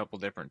 era a couple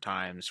different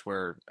times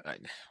where,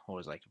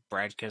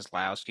 Brad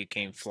Keselowski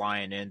came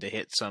flying in to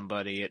hit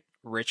somebody at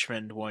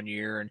Richmond one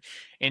year and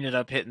ended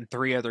up hitting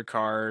 3 other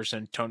cars,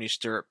 and Tony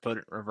Stewart put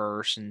it in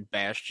reverse and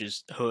bashed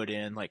his hood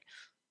in. Like,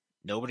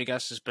 nobody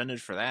got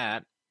suspended for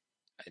that.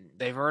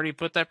 They've already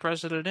put that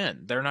precedent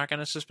in. They're not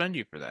going to suspend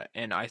you for that.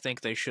 And I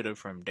think they should have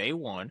from day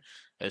one.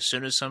 As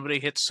soon as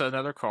somebody hits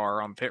another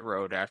car on pit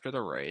road after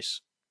the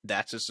race,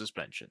 that's a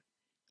suspension.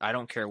 I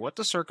don't care what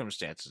the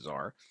circumstances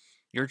are.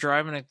 You're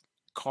driving a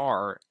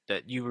car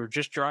that you were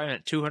just driving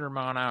at 200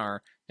 mile an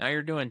hour. Now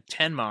you're doing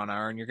 10 mile an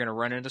hour and you're going to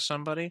run into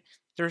somebody.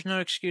 There's no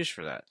excuse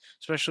for that,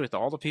 especially with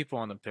all the people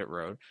on the pit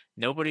road.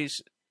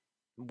 Nobody's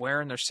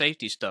wearing their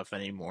safety stuff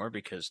anymore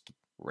because the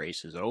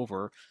race is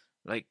over.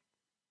 Like,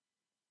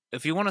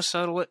 if you want to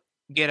settle it,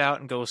 get out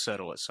and go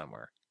settle it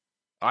somewhere.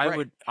 I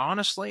would,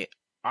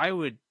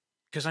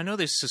 because I know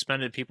they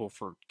suspended people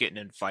for getting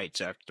in fights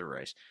after the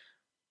race.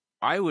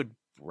 I would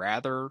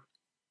rather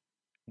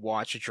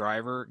watch a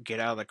driver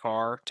get out of the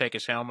car, take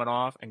his helmet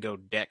off, and go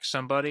deck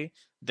somebody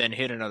than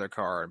hit another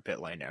car in pit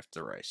lane after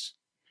the race.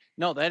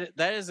 No, that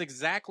is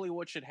exactly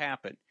what should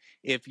happen.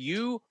 If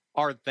you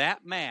are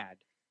that mad,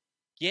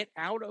 get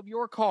out of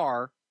your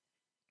car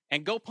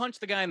and go punch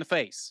the guy in the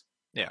face.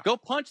 Yeah. Go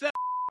punch that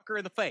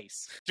in the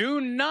face.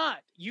 Do not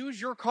use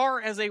your car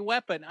as a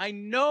weapon. I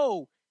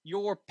know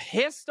you're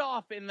pissed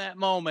off in that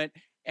moment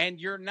and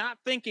you're not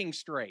thinking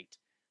straight,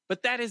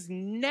 but that is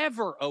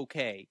never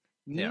okay.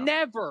 Yeah.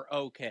 Never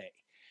okay.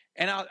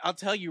 And I'll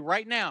tell you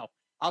right now,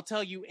 I'll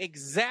tell you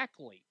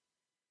exactly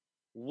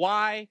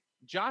why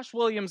Josh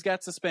Williams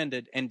got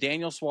suspended and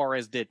Daniel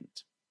Suarez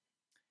didn't.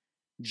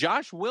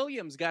 Josh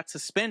Williams got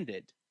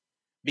suspended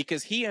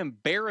because he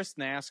embarrassed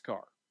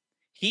NASCAR.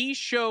 He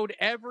showed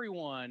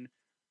everyone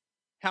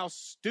how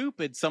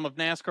stupid some of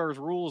NASCAR's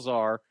rules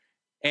are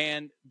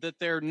and that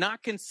they're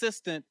not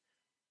consistent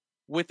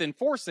with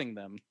enforcing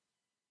them.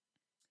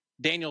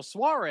 Daniel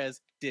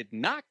Suarez did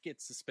not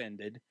get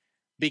suspended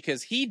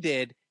because he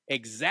did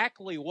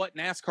exactly what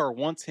NASCAR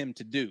wants him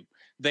to do.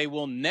 They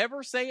will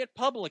never say it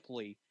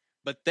publicly,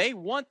 but they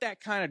want that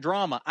kind of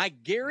drama. I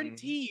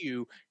guarantee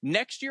you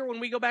next year when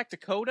we go back to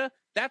COTA,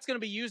 that's going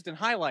to be used in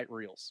highlight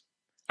reels.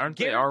 Aren't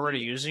they already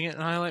using it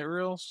in highlight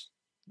reels?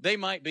 They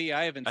might be.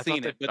 I haven't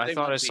seen it. But I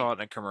thought I saw it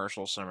in a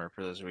commercial somewhere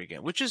for this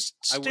weekend, which is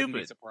stupid. I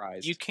wouldn't be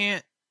surprised.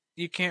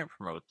 You can't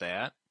promote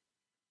that.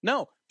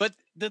 No, but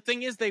the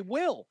thing is they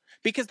will,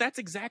 because that's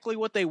exactly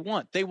what they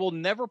want. They will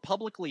never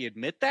publicly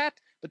admit that,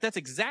 but that's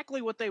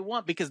exactly what they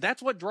want because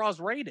that's what draws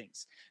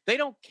ratings. They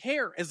don't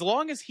care. As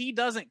long as he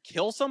doesn't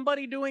kill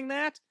somebody doing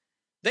that,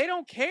 they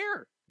don't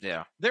care.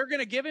 Yeah. They're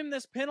going to give him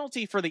this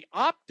penalty for the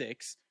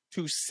optics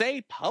to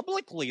say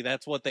publicly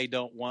that's what they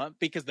don't want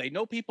because they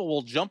know people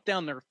will jump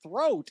down their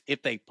throat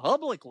if they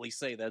publicly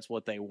say that's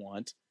what they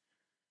want.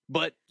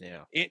 But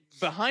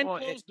behind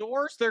closed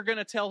doors, they're going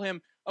to tell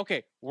him,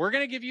 okay, we're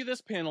going to give you this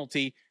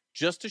penalty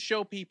just to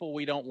show people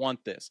we don't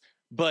want this.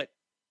 But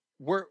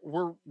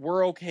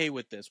we're okay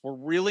with this. We're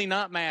really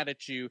not mad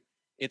at you.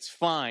 It's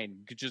fine.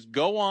 Just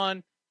go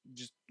on.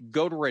 Just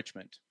go to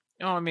Richmond.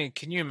 No, I mean,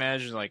 can you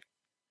imagine, like,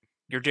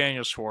 you're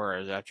Daniel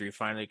Suarez after you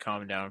finally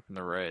calm down from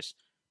the race.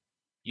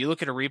 You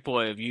look at a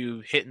replay of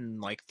you hitting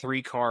like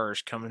 3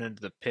 cars coming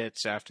into the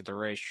pits after the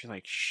race. You're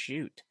like,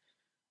 shoot,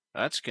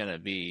 that's going to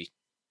be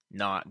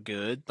not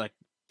good. Like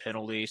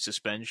penalty,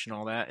 suspension,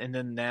 all that. And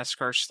then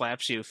NASCAR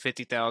slaps you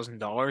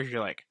 $50,000. You're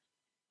like,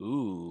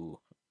 ooh,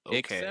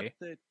 okay.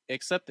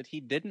 Except that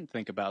he didn't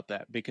think about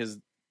that because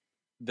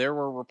there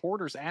were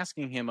reporters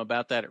asking him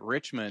about that at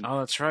Richmond. Oh,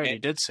 that's right. He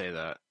did say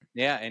that.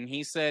 Yeah, and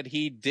he said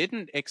he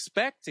didn't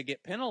expect to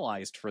get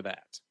penalized for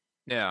that.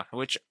 Yeah,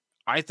 which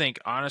I think,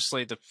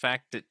 honestly, the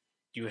fact that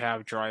you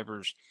have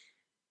drivers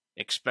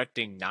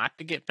expecting not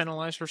to get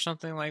penalized for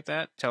something like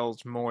that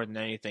tells more than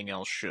anything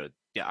else should.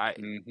 Yeah,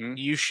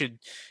 you should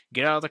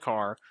get out of the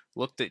car,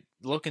 look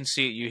and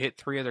see it. You hit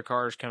 3 other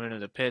cars coming into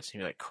the pits, and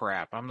you're like,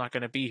 "Crap, I'm not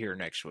going to be here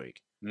next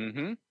week."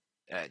 Mm-hmm.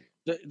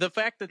 The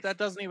fact that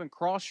doesn't even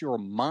cross your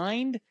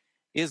mind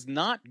is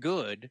not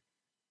good.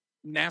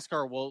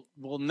 NASCAR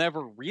will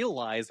never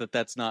realize that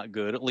that's not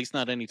good, at least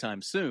not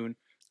anytime soon.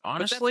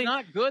 Honestly, but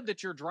that's not good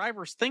that your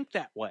drivers think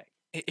that way.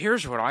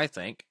 Here's what I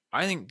think.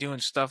 I think doing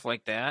stuff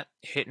like that,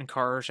 hitting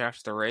cars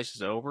after the race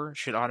is over,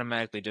 should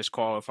automatically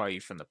disqualify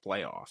you from the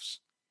playoffs.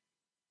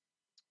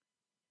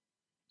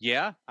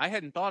 Yeah, I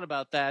hadn't thought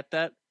about that.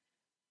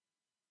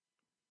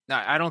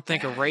 Now, I don't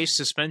think a race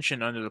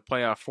suspension under the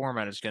playoff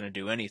format is going to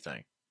do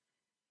anything.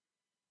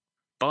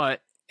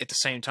 But at the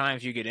same time,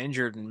 if you get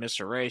injured and miss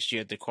a race, you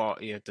have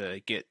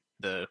to get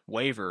the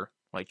waiver,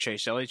 like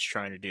Chase Elliott's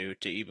trying to do,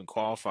 to even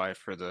qualify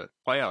for the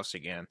playoffs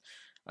again.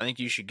 I think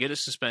you should get a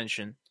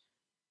suspension,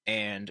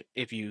 and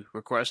if you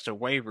request a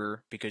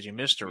waiver because you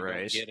missed a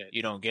race,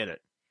 you don't get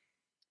it.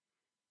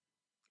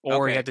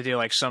 Or you have to do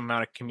like some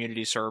amount of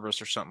community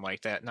service or something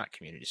like that. Not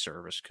community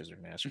service because they're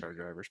NASCAR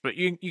drivers, but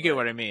you get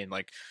what I mean.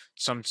 Like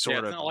some sort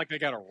of, it's not like they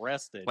got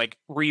arrested. Like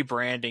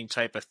rebranding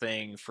type of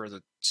thing for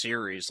the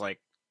series. Like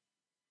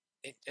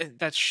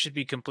that should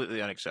be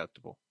completely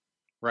unacceptable.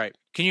 Right.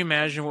 Can you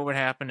imagine what would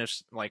happen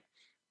if, like,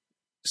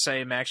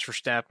 say Max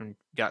Verstappen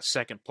got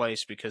second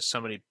place because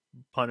somebody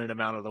punted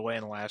him out of the way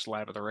in the last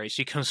lap of the race?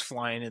 He comes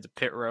flying into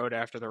pit road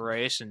after the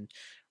race and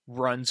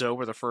runs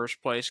over the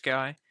first place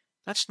guy.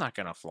 That's not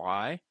going to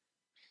fly.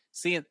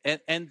 See,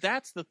 and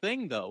that's the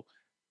thing, though.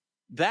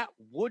 That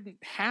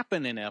wouldn't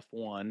happen in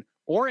F1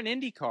 or in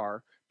IndyCar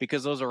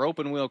because those are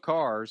open-wheel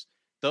cars.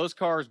 Those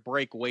cars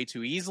break way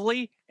too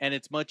easily, and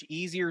it's much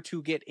easier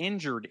to get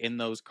injured in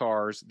those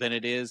cars than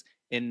it is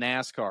in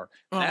NASCAR.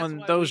 Well,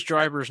 and those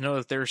drivers know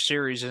that their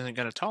series isn't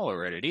going to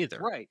tolerate it either.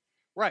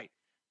 Right.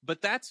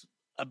 But that's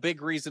a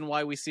big reason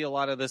why we see a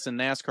lot of this in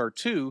NASCAR,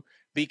 too,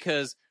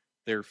 because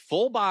they're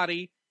full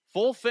body,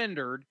 full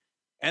fendered,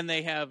 and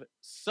they have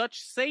such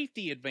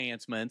safety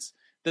advancements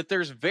that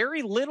there's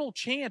very little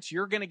chance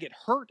you're going to get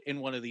hurt in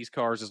one of these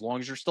cars as long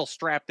as you're still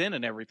strapped in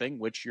and everything,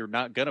 which you're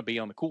not going to be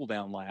on the cool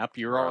down lap.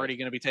 You're already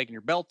going to be taking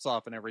your belts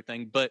off and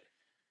everything. But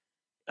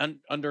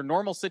under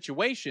normal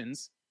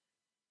situations,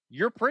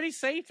 you're pretty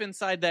safe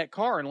inside that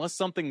car unless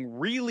something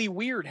really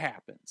weird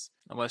happens.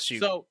 Unless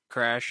you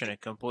crash in a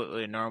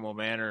completely normal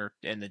manner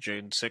in the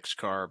Gen 6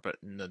 car, but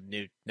in the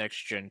new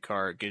next-gen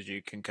car, it gives you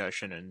a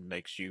concussion and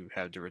makes you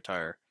have to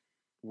retire.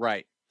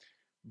 Right.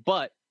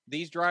 But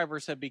these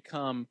drivers have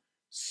become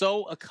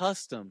so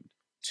accustomed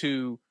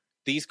to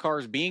these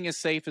cars being as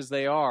safe as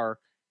they are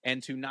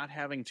and to not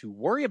having to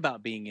worry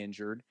about being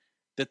injured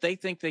that they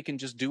think they can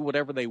just do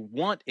whatever they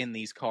want in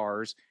these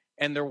cars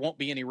and there won't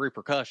be any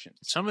repercussions.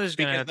 Somebody's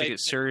going to have to get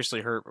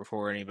seriously hurt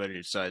before anybody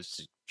decides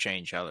to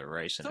change how they're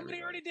racing.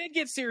 Somebody already did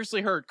get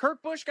seriously hurt.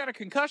 Kurt Busch got a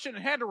concussion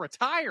and had to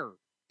retire.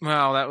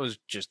 Well, that was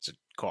just a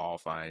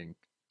qualifying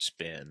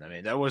spin. I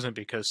mean, that wasn't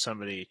because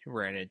somebody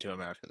ran into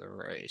him after the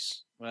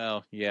race.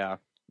 Well, yeah.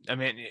 I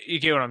mean, you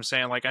get what I'm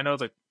saying. Like, I know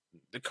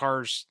the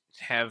cars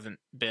haven't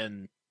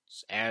been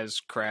as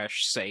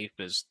crash safe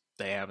as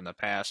they have in the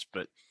past,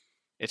 but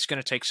it's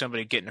going to take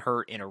somebody getting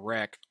hurt in a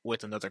wreck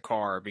with another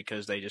car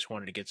because they just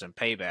wanted to get some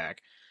payback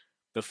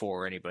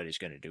before anybody's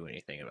going to do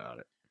anything about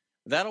it.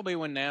 That'll be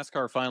when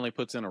NASCAR finally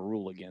puts in a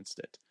rule against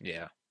it.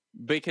 Yeah.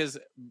 Because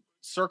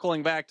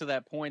circling back to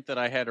that point that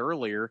I had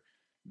earlier,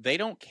 they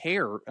don't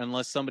care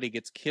unless somebody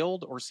gets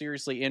killed or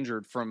seriously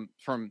injured from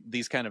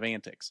these kind of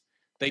antics.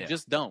 They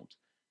just don't.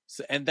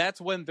 So, and that's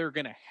when they're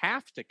going to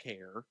have to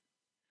care,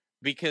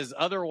 because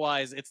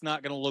otherwise it's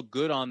not going to look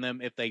good on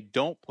them if they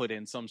don't put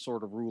in some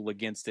sort of rule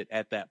against it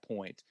at that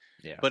point.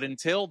 Yeah. But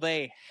until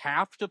they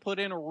have to put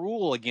in a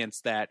rule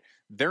against that,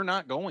 they're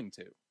not going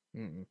to.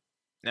 Mm-mm.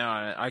 No,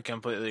 I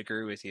completely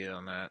agree with you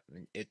on that.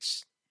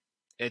 It's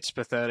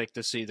pathetic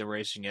to see the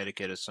racing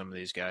etiquette of some of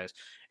these guys.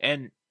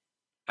 And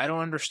I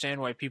don't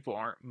understand why people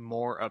aren't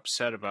more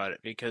upset about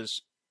it,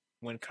 because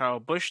when Kyle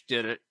Busch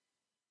did it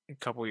a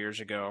couple years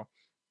ago,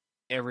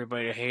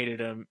 everybody hated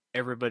him.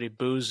 Everybody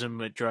boos him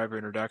at driver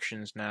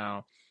introductions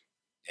now.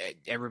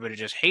 Everybody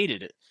just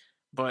hated it.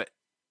 But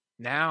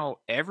now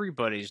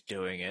everybody's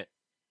doing it,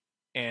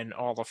 and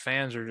all the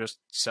fans are just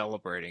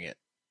celebrating it.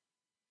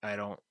 I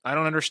don't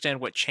understand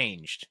what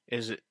changed.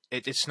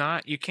 It's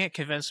not, you can't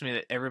convince me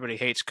that everybody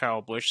hates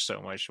Kyle Busch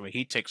so much. When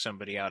he takes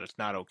somebody out, it's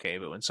not okay.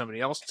 But when somebody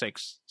else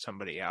takes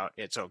somebody out,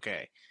 it's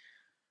okay.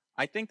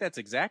 I think that's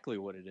exactly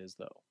what it is,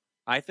 though.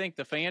 I think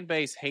the fan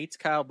base hates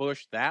Kyle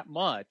Busch that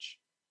much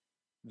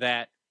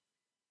that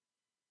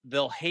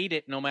they'll hate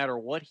it no matter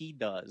what he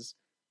does.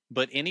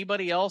 But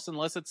anybody else,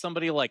 unless it's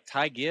somebody like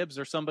Ty Gibbs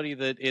or somebody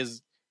that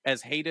is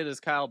as hated as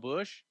Kyle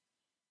Busch,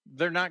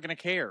 they're not going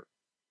to care.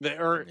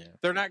 They're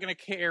not going to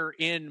care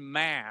in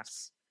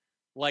mass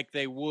like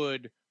they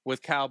would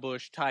with Kyle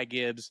Busch, Ty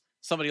Gibbs,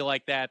 somebody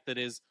like that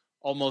is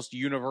almost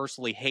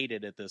universally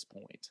hated at this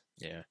point.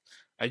 Yeah.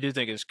 I do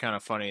think it's kind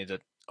of funny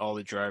that all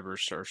the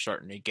drivers are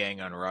starting to gang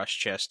on Ross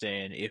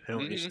Chastain, even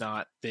when it's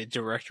not the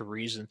direct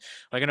reason.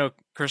 Like, I know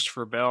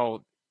Christopher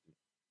Bell,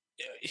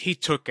 he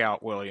took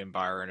out William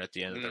Byron at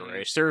the end of the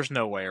race. There's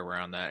no way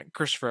around that.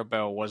 Christopher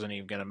Bell wasn't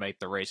even going to make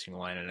the racing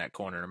line in that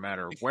corner, no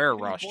matter where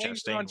Ross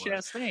Chastain was.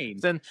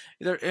 Chastain. Then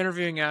they're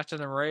interviewing after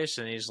the race,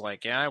 and he's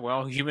like, "Yeah,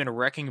 well, human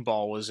wrecking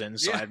ball was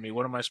inside me.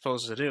 What am I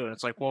supposed to do?" And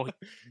it's like, "Well,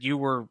 you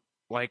were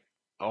like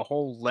a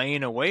whole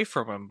lane away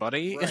from him,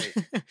 buddy." Right.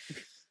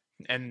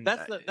 And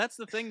that's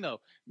the thing,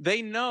 though.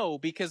 They know,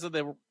 because of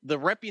the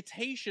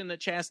reputation that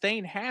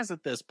Chastain has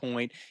at this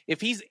point,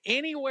 if he's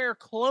anywhere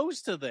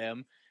close to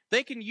them,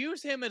 they can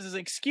use him as an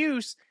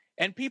excuse,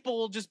 and people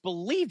will just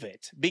believe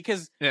it,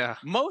 because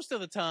most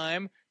of the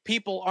time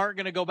people aren't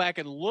going to go back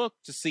and look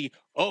to see,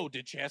 oh,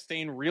 did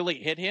Chastain really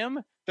hit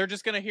him? They're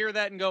just going to hear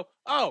that and go,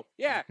 oh,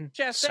 yeah,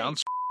 Chastain.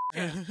 Sounds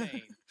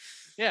Chastain.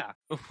 Yeah.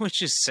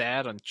 Which is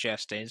sad on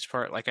Chastain's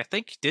part. Like, I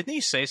think, didn't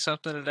he say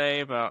something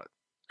today about,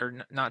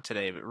 or not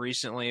today, but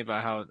recently,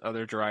 about how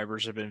other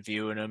drivers have been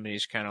viewing him, and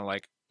he's kind of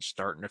like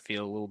starting to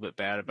feel a little bit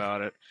bad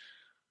about it?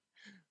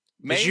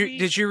 Maybe.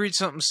 Did you read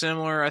something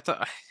similar?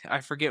 I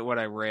forget what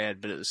I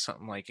read, but it was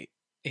something like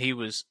he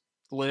was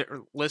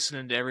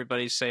listening to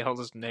everybody say all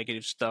this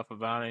negative stuff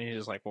about it, and he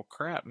was like, well,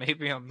 crap,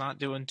 maybe I'm not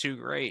doing too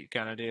great,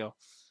 kind of deal.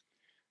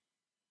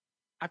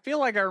 I feel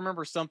like I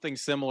remember something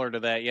similar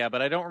to that, yeah,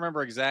 but I don't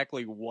remember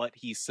exactly what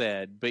he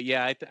said. But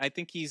yeah, I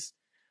think he's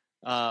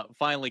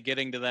finally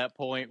getting to that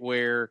point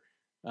where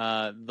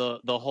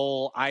the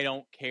whole "I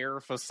don't care"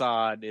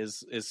 facade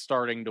is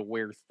starting to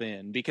wear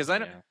thin, because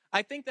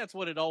I think that's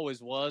what it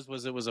always was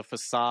it was a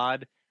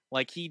facade.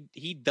 Like,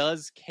 he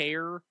does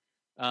care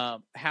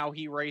how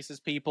he races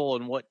people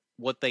and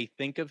what they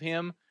think of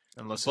him.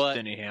 Unless it's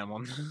Denny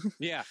Hamlin.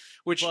 Yeah.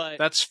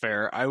 That's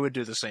fair. I would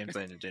do the same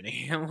thing to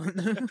Denny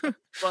Hamlin.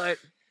 But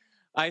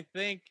I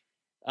think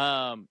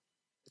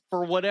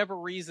for whatever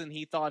reason,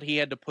 he thought he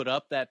had to put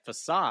up that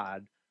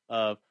facade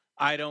of,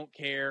 I don't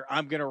care,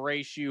 I'm going to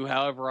race you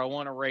however I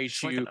want to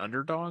race you. Like an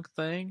underdog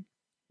thing?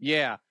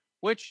 Yeah.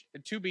 Which,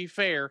 to be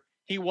fair,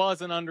 he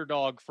was an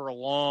underdog for a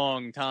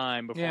long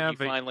time before he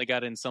finally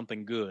got in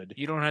something good.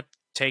 You don't have to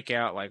take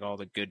out like all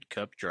the good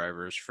Cup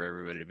drivers for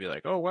everybody to be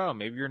like, oh wow,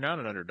 maybe you're not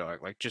an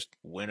underdog. Like, just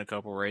win a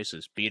couple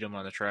races, beat them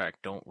on the track,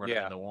 don't run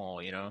on the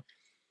wall, you know?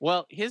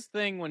 Well, his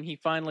thing when he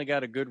finally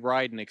got a good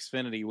ride in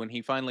Xfinity, when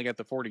he finally got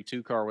the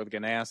 42 car with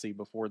Ganassi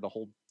before the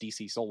whole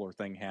DC Solar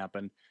thing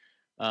happened,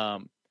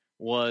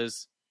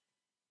 was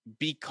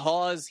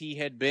because he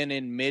had been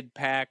in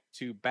mid-pack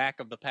to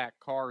back-of-the-pack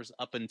cars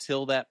up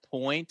until that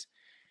point,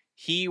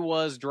 he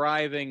was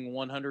driving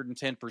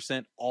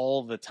 110%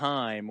 all the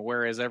time,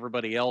 whereas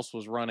everybody else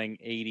was running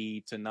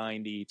 80 to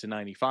 90 to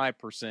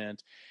 95%.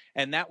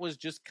 And that was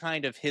just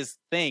kind of his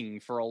thing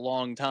for a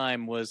long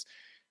time, was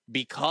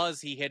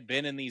because he had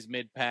been in these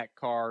mid-pack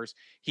cars,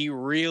 he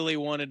really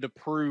wanted to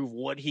prove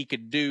what he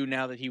could do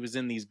now that he was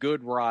in these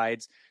good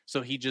rides.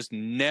 So he just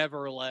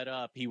never let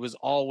up. He was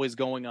always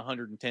going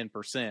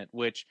 110%,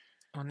 which...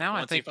 Well, now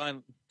I think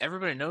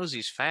everybody knows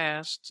he's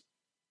fast.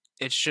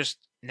 It's just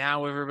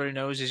now everybody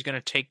knows he's going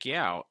to take you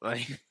out.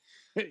 Like,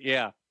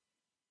 yeah.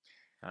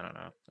 I don't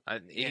know.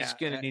 He's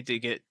going to need to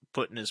get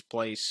put in his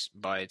place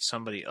by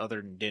somebody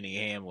other than Denny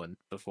Hamlin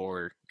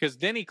before... Because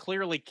Denny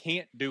clearly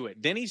can't do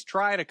it. Denny's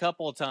tried a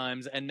couple of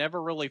times and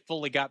never really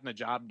fully gotten the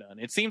job done.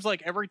 It seems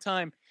like every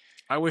time...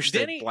 I wish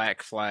they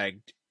black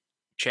flagged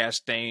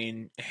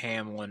Chastain,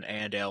 Hamlin,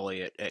 and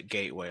Elliott at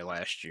Gateway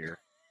last year.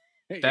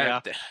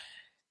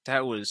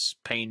 That was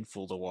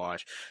painful to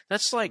watch.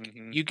 That's like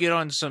you get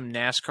on some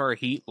NASCAR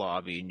heat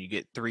lobby and you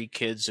get three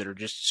kids that are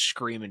just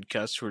screaming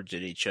cuss words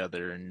at each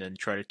other and then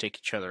try to take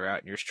each other out.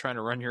 And you're just trying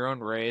to run your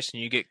own race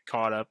and you get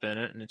caught up in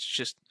it. And it's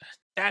just...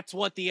 That's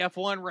what the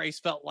F1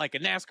 race felt like, a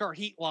NASCAR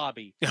heat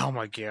lobby. Oh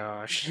my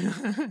gosh.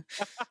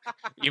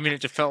 You mean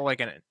it just felt like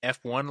an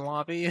F1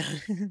 lobby?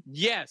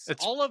 Yes,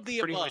 that's all of the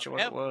pretty above. Much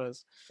what it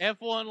was.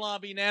 F1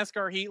 lobby,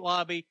 NASCAR heat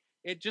lobby.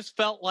 It just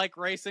felt like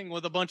racing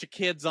with a bunch of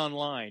kids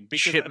online.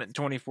 Shipment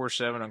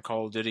 24/7 on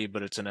Call of Duty,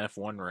 but it's an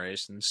F1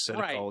 race instead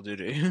of Call of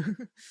Duty.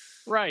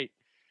 Right.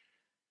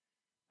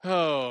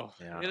 Oh,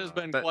 it has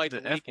been quite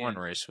the F1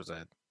 race was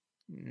a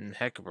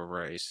heck of a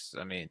race.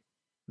 I mean,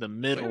 the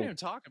middle... We didn't even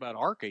talk about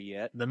ARCA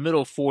yet. The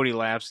middle 40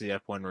 laps of the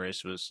F1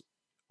 race was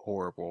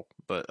horrible,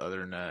 but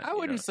other than that... I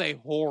wouldn't say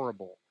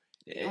horrible.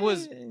 It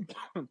was...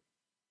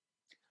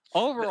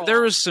 Overall,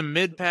 there was some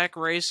mid-pack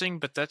racing,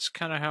 but that's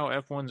kind of how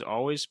F1's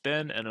always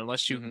been, and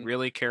unless you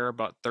really care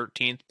about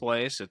 13th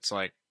place, it's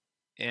like,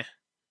 eh.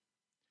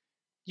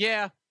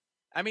 Yeah,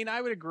 I mean, I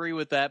would agree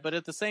with that, but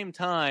at the same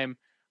time,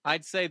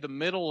 I'd say the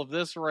middle of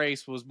this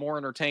race was more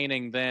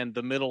entertaining than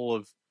the middle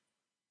of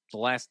the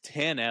last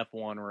 10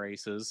 F1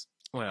 races.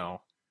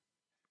 Well,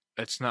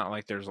 it's not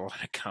like there's a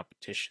lot of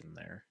competition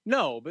there.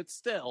 No, but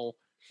still,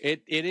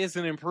 it is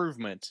an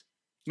improvement.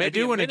 Maybe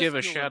I do want to give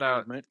a shout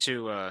out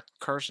to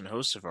Carson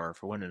Hocevar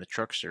for winning the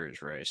Truck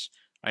Series race.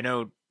 I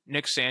know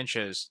Nick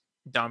Sanchez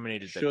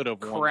dominated should the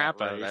have won crap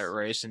that out of that race.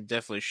 race and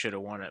definitely should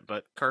have won it.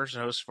 But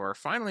Carson Hocevar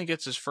finally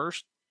gets his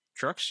first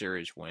Truck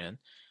Series win.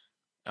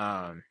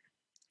 A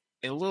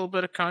little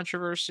bit of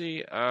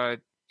controversy.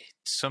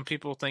 Some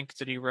people think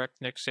that he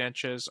wrecked Nick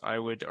Sanchez. I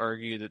would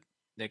argue that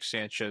Nick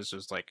Sanchez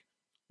was like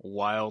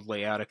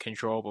wildly out of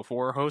control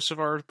before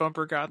Hocevar's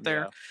bumper got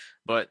there. Yeah.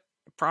 But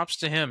props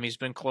to him. He's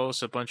been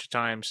close a bunch of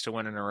times to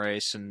winning a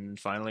race and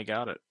finally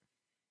got it.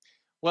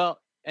 Well,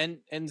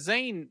 and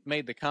Zane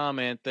made the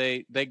comment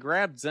they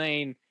grabbed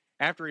Zane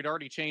after he'd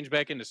already changed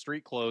back into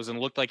street clothes and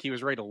looked like he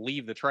was ready to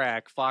leave the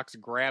track. Fox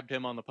grabbed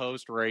him on the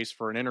post race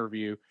for an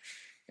interview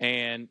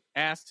and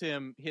asked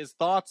him his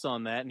thoughts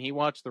on that, and he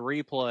watched the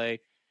replay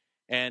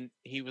and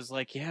he was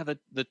like, yeah,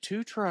 the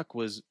two truck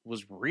was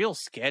real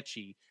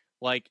sketchy.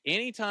 Like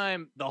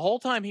anytime, the whole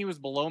time he was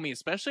below me,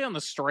 especially on the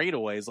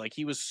straightaways, like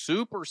he was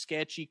super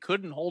sketchy,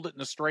 couldn't hold it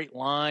in a straight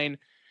line.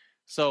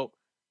 So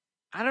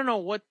I don't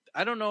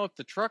know if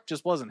the truck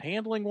just wasn't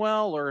handling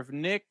well or if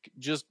Nick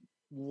just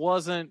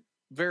wasn't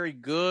very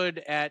good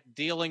at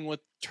dealing with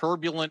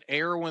turbulent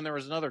air when there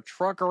was another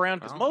truck around.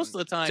 Because most of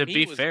the time, to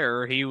be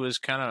fair, he was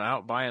kind of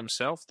out by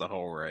himself the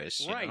whole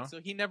race. Right. You know? So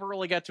he never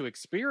really got to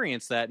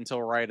experience that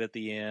until right at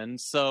the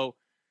end. So,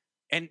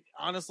 and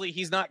honestly,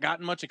 he's not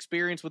gotten much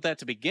experience with that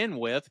to begin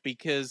with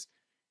because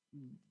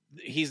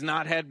he's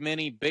not had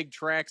many big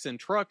tracks and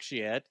trucks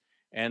yet.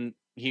 And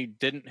he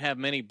didn't have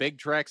many big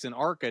tracks in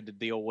ARCA to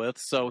deal with.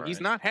 So Right. he's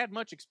not had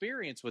much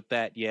experience with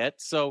that yet.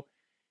 So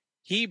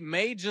he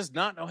may just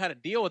not know how to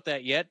deal with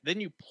that yet. Then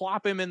you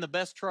plop him in the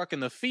best truck in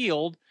the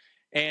field,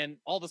 and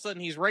all of a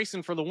sudden he's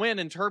racing for the win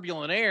in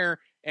turbulent air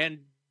and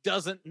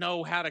doesn't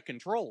know how to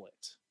control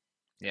it.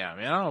 Yeah, I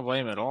mean, I don't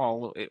blame him at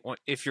all.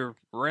 If you're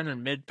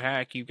running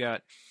mid-pack, you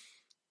got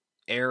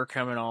air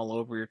coming all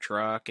over your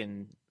truck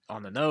and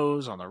on the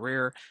nose, on the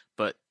rear.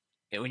 But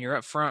when you're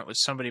up front with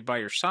somebody by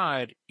your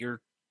side,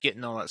 you're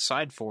getting all that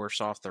side force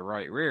off the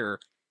right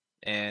rear,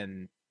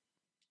 and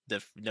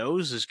the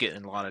nose is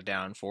getting a lot of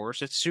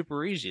downforce. It's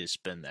super easy to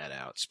spin that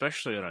out,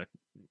 especially on a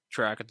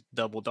track with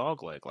double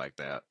dog leg like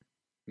that.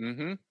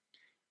 Mm-hmm.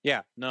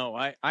 Yeah, no,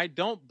 I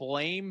don't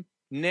blame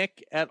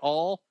Nick at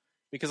all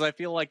because I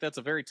feel like that's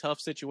a very tough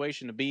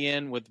situation to be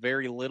in with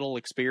very little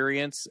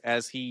experience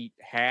as he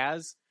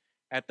has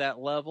at that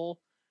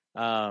level.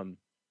 I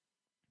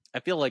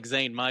feel like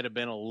Zane might have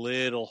been a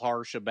little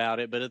harsh about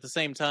it, but at the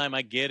same time,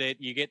 I get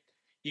it.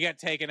 You got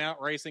taken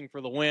out racing for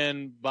the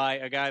win by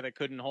a guy that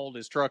couldn't hold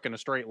his truck in a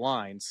straight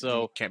line.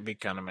 So you can't be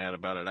kind of mad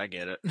about it. I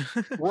get it.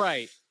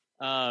 Right.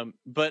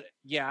 But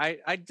yeah,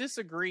 I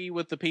disagree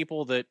with the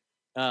people that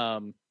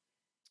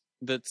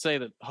that say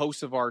that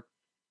Hocevar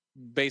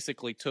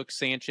basically took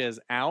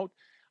Sanchez out.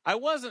 I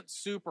wasn't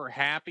super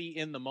happy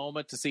in the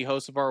moment to see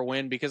Hocevar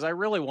win because I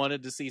really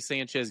wanted to see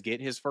Sanchez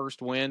get his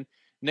first win.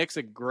 Nick's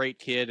a great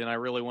kid, and I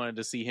really wanted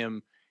to see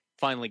him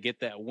finally get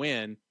that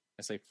win.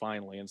 I say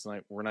finally, and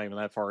we're not even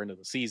that far into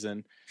the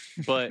season.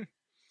 But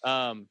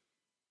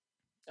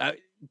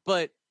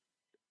but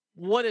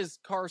what is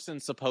Carson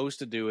supposed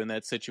to do in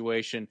that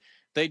situation?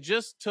 They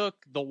just took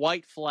the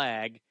white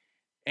flag,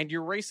 and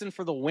you're racing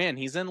for the win.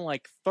 He's in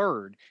like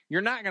third.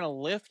 You're not going to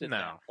lift at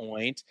that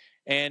point.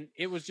 And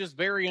it was just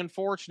very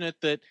unfortunate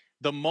that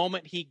the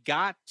moment he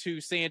got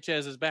to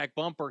Sanchez's back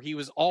bumper, he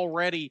was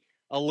already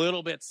a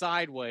little bit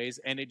sideways,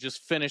 and it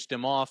just finished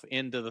him off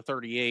into the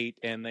 38,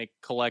 and they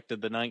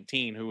collected the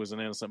 19, who was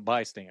an innocent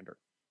bystander.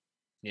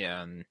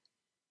 Yeah, and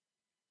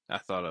I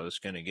thought I was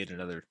going to get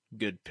another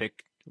good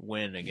pick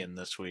win again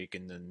this week,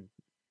 and then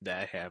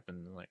that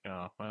happened. Like,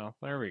 oh, well,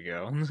 there we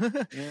go.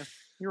 Yeah,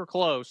 you were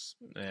close.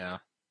 Yeah.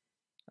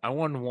 I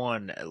won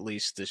one at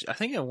least this. I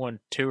think I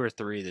won 2 or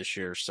 3 this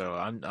year, so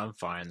I'm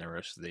fine the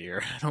rest of the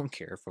year. I don't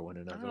care if I win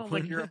another one. I don't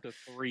think you're up to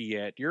 3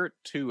 yet. You're at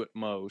 2 at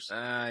most.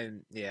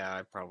 Yeah,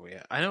 I probably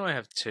have. I know I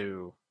have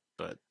 2,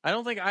 but I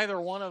don't think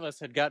either one of us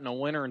had gotten a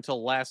winner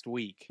until last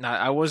week.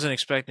 I wasn't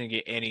expecting to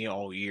get any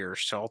all year,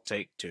 so I'll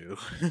take 2.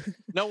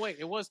 No, wait,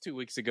 it was 2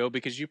 weeks ago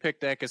because you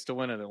picked Eckes to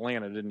win at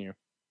Atlanta, didn't you?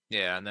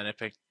 Yeah, and then I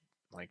picked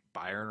like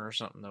Byron or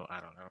something. Though I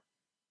don't know.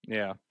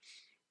 Yeah,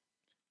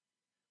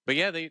 but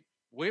yeah,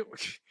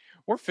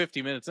 we're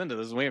 50 minutes into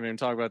this, and we haven't even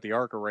talked about the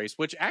ARCA race,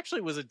 which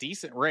actually was a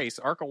decent race.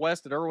 ARCA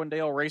West at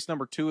Irwindale, race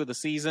number 2 of the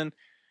season.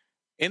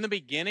 In the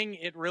beginning,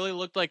 it really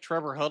looked like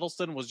Trevor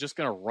Huddleston was just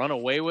going to run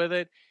away with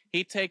it.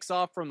 He takes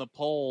off from the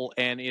pole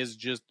and is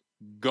just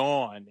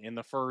gone in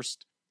the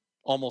first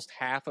almost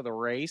half of the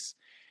race.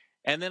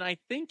 And then I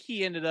think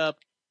he ended up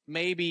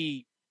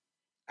maybe,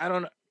 I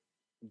don't know,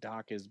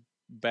 Doc is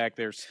back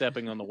there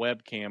stepping on the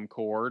webcam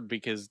cord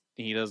because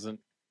he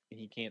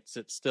can't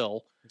sit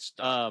still.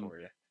 For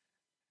you.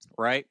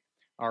 Right?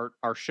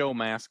 Our show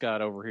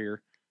mascot over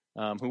here,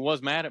 who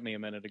was mad at me a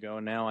minute ago,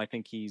 and now I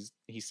think he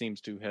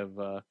seems to have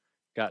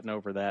gotten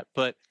over that.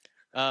 But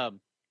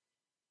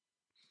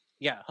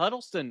yeah,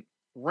 Huddleston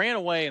ran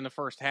away in the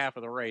first half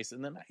of the race,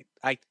 and then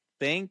I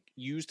think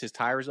used his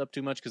tires up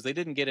too much because they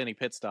didn't get any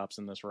pit stops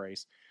in this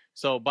race.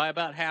 So by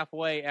about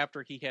halfway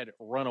after he had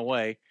run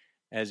away,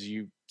 as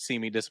you see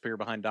me disappear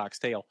behind Doc's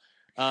tail,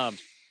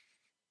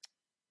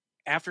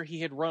 after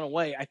he had run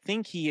away, I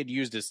think he had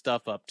used his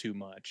stuff up too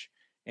much.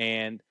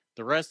 And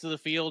the rest of the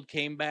field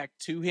came back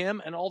to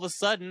him. And all of a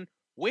sudden,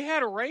 we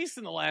had a race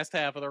in the last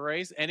half of the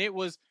race. And it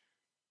was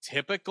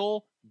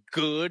typical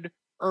good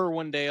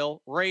Irwindale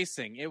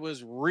racing. It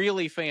was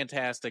really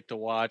fantastic to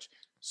watch.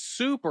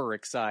 Super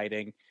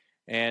exciting.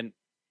 And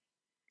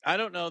I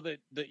don't know that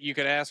you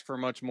could ask for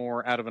much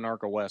more out of an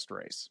ARCA West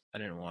race. I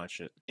didn't watch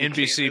it.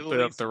 NBC put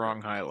up the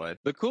wrong highlight.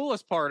 The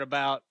coolest part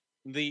about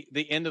the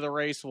end of the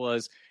race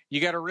was you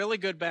got a really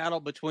good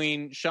battle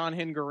between Sean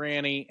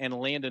Hingorani and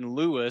Landon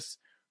Lewis,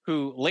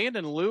 who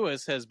Landon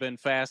Lewis has been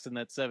fast in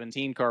that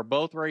 17 car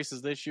both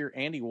races this year,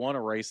 and he won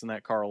a race in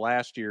that car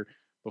last year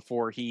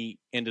before he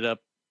ended up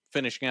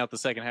finishing out the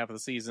second half of the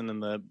season in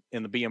the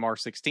BMR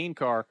 16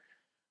 car.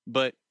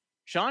 But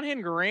Sean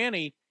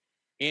Hingorani,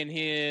 in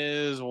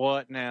his,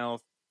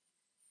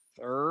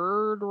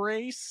 third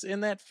race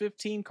in that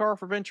 15 car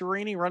for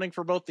Venturini, running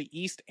for both the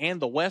East and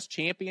the West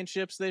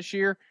championships this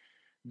year,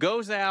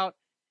 goes out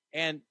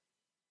and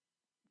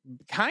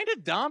kind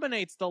of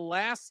dominates the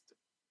last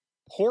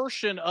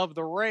portion of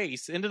the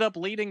race, ended up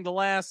leading the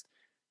last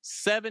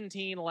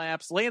 17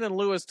 laps. Landon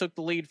Lewis took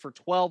the lead for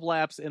 12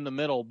 laps in the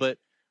middle, but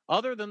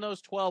other than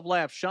those 12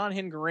 laps, Sean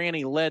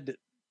Hingorani led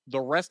the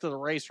rest of the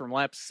race from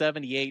lap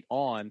 78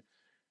 on.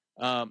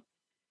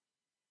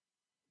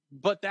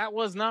 But that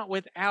was not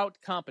without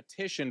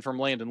competition from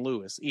Landon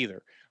Lewis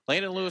either.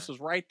 Landon Lewis was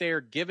right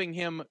there giving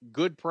him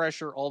good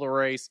pressure all the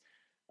race.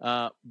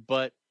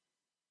 But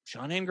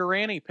Sean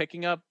Hingorani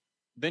picking up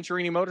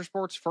Venturini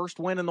Motorsports' first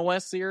win in the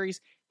West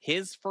Series,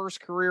 his first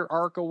career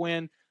ARCA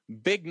win,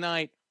 big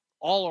night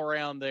all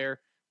around there.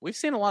 We've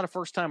seen a lot of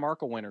first-time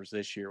ARCA winners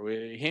this year.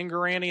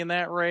 Hingorani in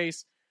that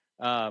race,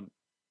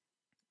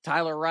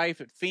 Tyler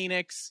Reif at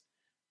Phoenix.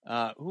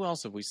 Who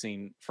else have we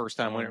seen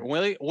first-time winner?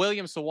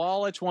 William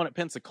Sawalich won at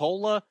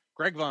Pensacola.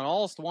 Greg Von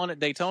Alst won at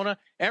Daytona.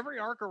 Every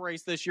ARCA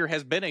race this year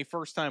has been a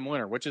first-time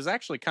winner, which is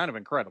actually kind of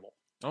incredible.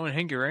 Oh, and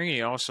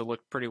Hingorani also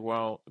looked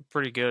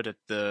pretty good at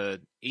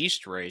the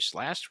East race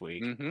last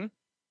week. Mm-hmm.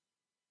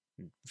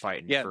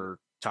 Fighting for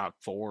top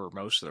four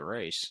most of the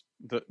race.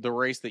 The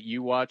race that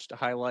you watched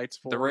highlights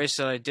for? The race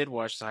that I did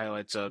watch the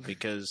highlights of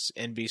because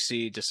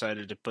NBC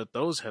decided to put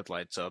those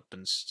headlights up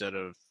instead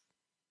of...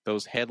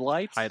 Those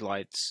headlights?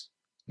 Highlights.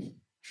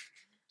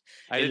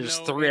 It is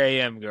 3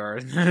 a.m.,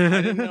 Garth.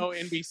 I didn't know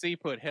NBC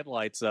put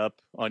headlights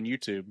up on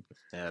YouTube.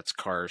 Yeah, it's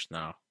cars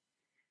now.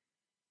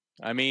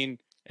 I mean,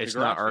 it's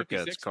not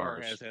ARCA, it's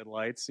cars. Car has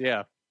headlights,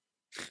 yeah.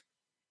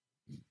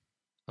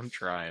 I'm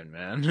trying,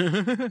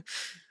 man.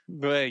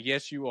 But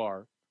yes, you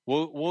are.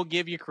 We'll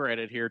give you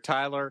credit here,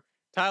 Tyler.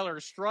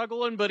 Tyler's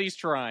struggling, but he's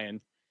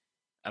trying.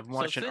 I'm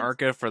watching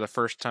ARCA for the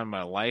first time in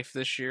my life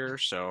this year,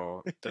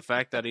 so the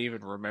fact that I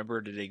even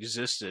remembered it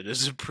existed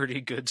is a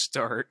pretty good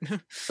start.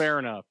 Fair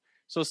enough.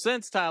 So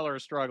since Tyler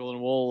is struggling,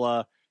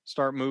 we'll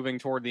start moving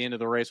toward the end of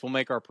the race. We'll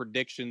make our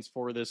predictions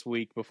for this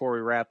week before we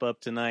wrap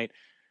up tonight.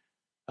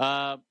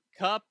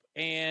 Cup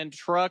and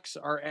Trucks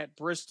are at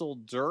Bristol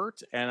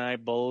Dirt, and I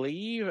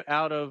believe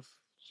out of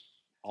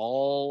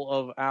all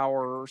of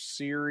our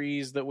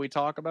series that we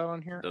talk about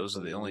on here, those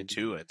are the only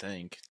two, I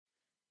think.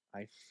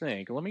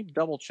 Let me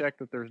double check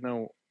that there's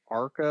no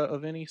ARCA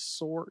of any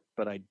sort,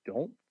 but I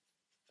don't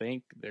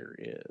think there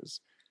is.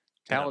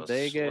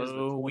 Talladega is the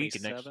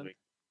 27th.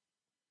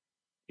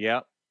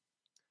 Yep.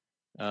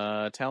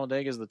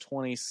 Talladega is the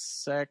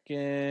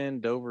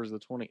 22nd. Dover is the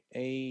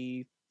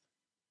 28th.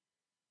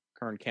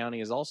 Kern County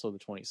is also the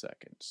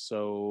 22nd.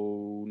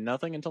 So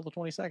nothing until the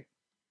 22nd.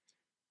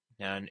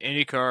 Now, in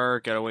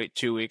IndyCar, got to wait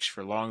 2 weeks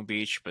for Long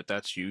Beach, but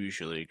that's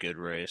usually a good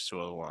race, so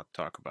we'll want to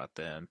talk about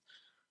them.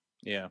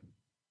 Yeah.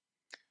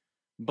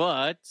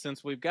 But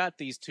since we've got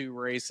these two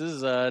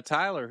races,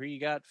 Tyler, who you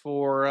got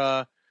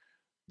for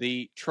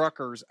the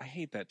truckers? I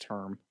hate that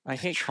term. I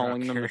hate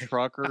calling them the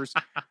truckers.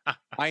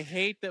 I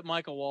hate that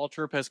Michael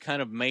Waltrip has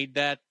kind of made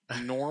that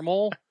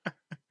normal.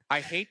 I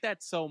hate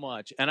that so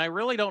much. And I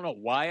really don't know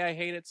why I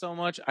hate it so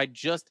much. I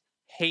just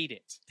hate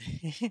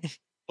it.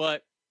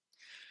 But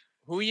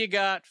who you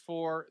got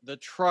for the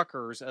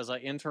truckers, as I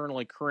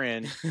internally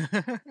cringe,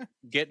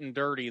 getting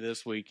dirty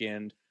this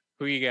weekend?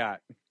 Who you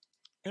got?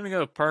 I'm going to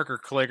go with Parker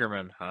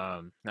Kligerman.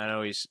 I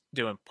know he's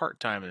doing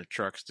part-time in the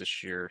trucks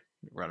this year,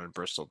 running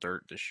Bristol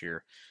Dirt this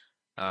year.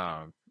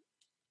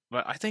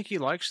 But I think he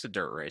likes the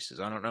dirt races.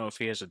 I don't know if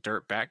he has a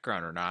dirt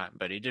background or not,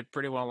 but he did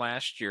pretty well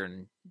last year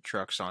in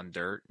trucks on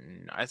dirt.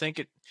 And I think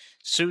it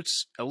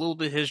suits a little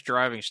bit his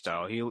driving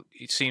style.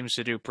 He seems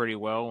to do pretty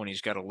well when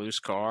he's got a loose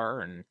car,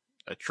 and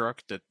a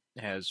truck that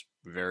has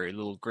very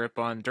little grip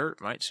on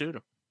dirt might suit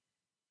him.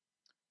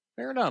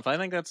 Fair enough. I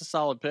think that's a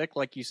solid pick.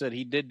 Like you said,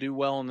 he did do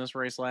well in this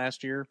race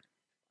last year.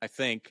 I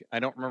think.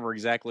 I don't remember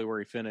exactly where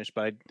he finished,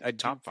 but I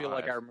do feel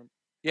like I remember.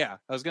 Yeah,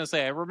 I was going to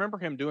say, I remember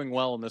him doing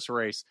well in this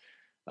race.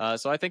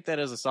 So I think that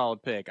is a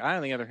solid pick. I,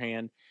 on the other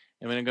hand,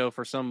 am going to go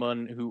for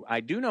someone who I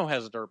do know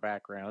has a dirt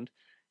background,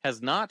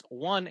 has not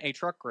won a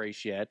truck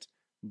race yet,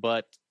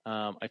 but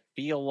I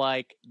feel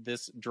like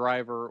this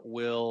driver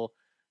will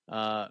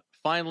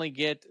finally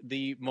get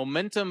the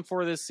momentum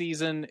for this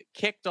season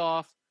kicked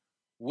off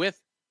with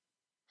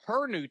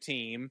her new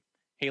team.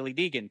 Hailie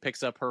Deegan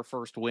picks up her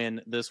first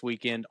win this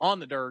weekend on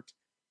the dirt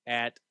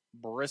at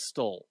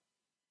Bristol.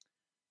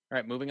 All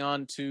right, moving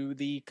on to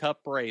the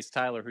Cup race.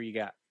 Tyler, who you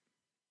got?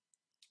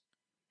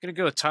 Gonna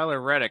go with Tyler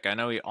Reddick. I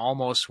know he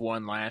almost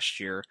won last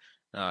year.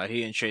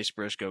 He and Chase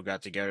Briscoe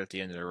got together at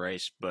the end of the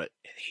race, but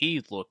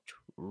he looked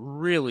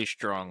really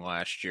strong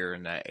last year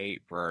in that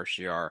 8 for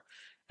RCR.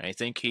 And I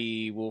think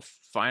he will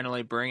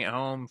finally bring it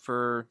home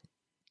for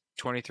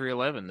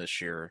 2311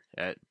 this year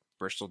at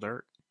Bristol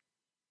Dirt.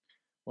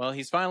 Well,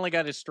 he's finally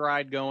got his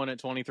stride going at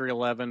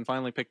 2311.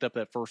 Finally picked up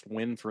that first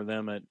win for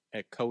them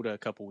at COTA a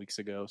couple weeks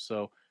ago.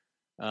 So,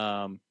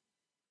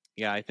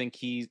 yeah, I think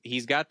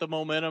he's got the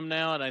momentum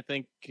now, and I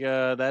think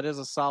that is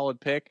a solid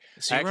pick.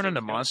 Is he running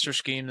a monster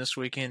scheme this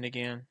weekend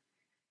again?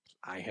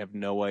 I have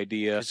no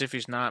idea. Because if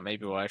he's not,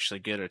 maybe we'll actually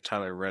get a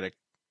Tyler Reddick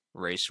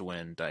race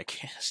win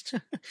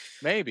diecast.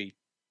 Maybe.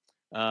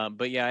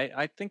 But yeah,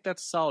 I think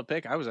that's a solid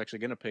pick. I was actually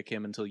going to pick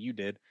him until you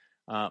did.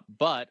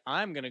 But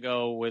I'm going to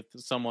go with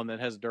someone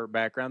that has a dirt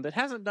background that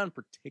hasn't done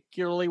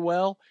particularly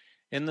well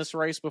in this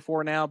race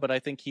before now, but I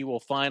think he will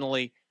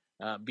finally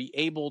be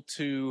able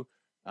to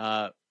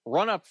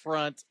run up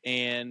front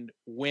and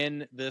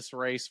win this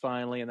race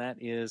finally, and that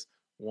is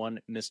one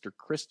Mr.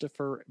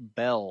 Christopher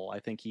Bell. I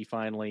think he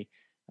finally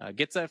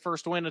gets that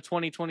first win of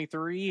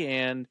 2023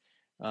 and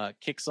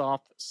kicks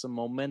off some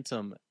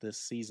momentum this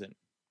season.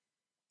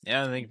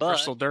 Yeah, I think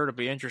Bristol Dirt will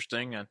be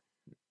interesting.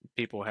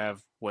 People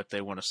have what they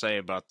want to say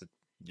about the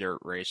dirt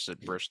race at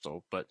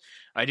Bristol, but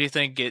I do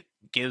think it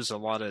gives a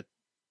lot of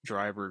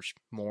drivers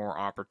more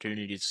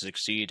opportunity to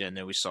succeed. And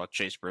then we saw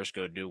Chase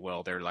Briscoe do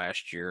well there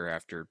last year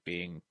after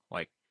being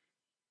like,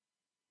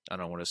 I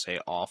don't want to say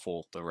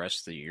awful the rest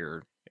of the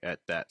year at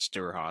that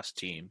Stewart-Haas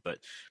team, but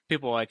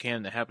people like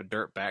him that have a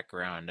dirt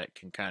background that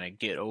can kind of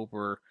get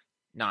over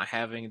not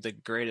having the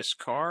greatest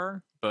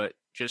car, but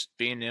just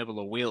being able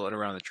to wheel it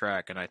around the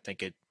track. And I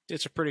think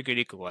it's a pretty good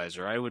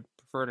equalizer. I would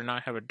prefer to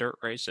not have a dirt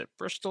race at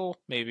Bristol,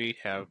 maybe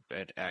have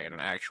it at an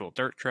actual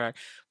dirt track.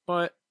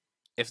 But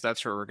if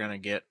that's what we're going to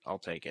get, I'll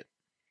take it.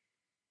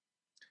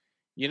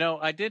 You know,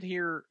 I did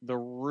hear the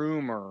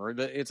rumor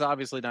that it's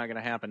obviously not going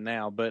to happen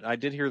now, but I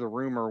did hear the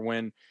rumor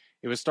when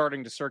it was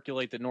starting to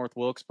circulate that North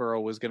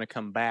Wilkesboro was going to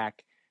come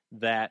back,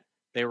 that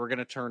they were going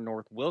to turn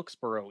North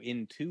Wilkesboro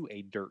into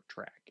a dirt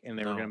track, and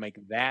they were going to make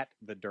that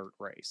the dirt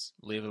race.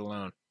 Leave it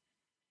alone.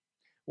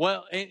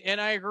 Well,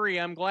 and I agree.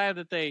 I'm glad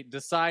that they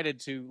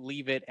decided to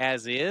leave it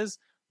as is,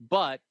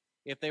 but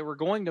if they were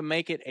going to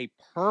make it a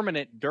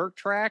permanent dirt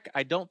track,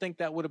 I don't think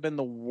that would have been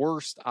the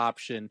worst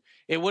option.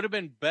 It would have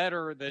been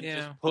better than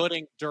just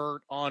putting dirt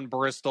on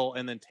Bristol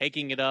and then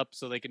taking it up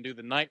so they can do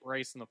the night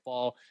race in the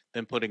fall,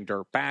 then putting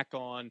dirt back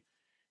on.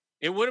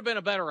 It would have been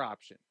a better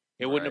option.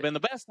 It wouldn't have been the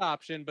best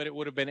option, but it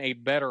would have been a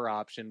better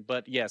option.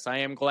 But yes, I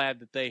am glad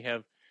that they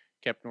have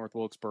kept North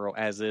Wilkesboro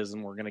as is,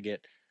 and we're going to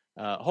get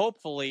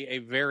hopefully a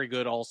very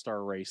good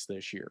all-star race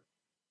this year.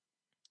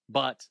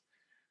 But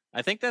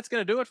I think that's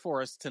going to do it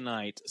for us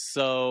tonight.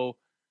 So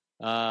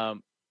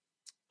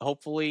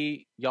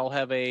hopefully y'all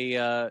have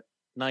a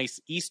nice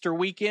Easter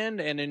weekend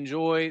and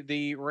enjoy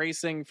the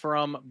racing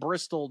from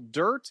Bristol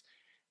Dirt.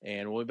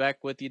 And we'll be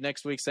back with you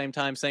next week, same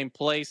time, same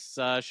place.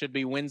 Should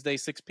be Wednesday,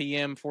 6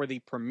 p.m. for the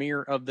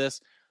premiere of this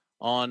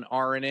on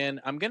RNN.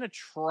 I'm going to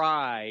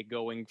try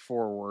going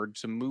forward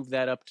to move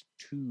that up to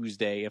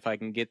Tuesday if I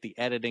can get the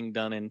editing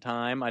done in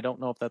time. I don't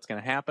know if that's going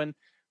to happen,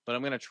 but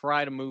I'm going to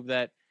try to move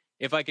that.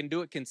 If I can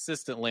do it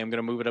consistently, I'm going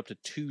to move it up to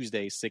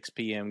Tuesday, 6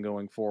 p.m.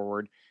 going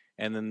forward.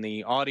 And then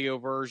the audio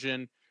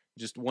version,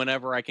 just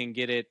whenever I can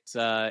get it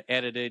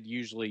edited,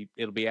 usually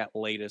it'll be at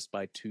latest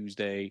by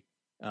Tuesday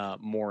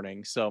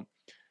morning. So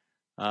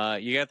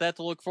you got that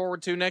to look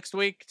forward to next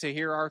week to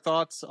hear our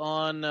thoughts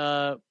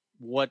on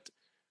what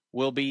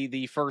will be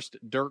the first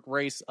dirt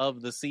race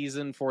of the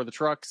season for the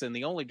trucks and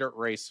the only dirt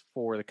race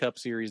for the Cup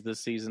Series this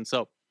season.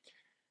 So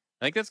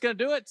I think that's going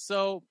to do it.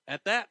 So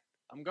at that,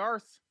 I'm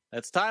Garth.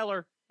 That's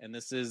Tyler. And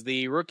this is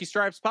the Rookie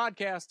Stripes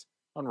podcast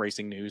on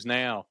Racing News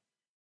Now.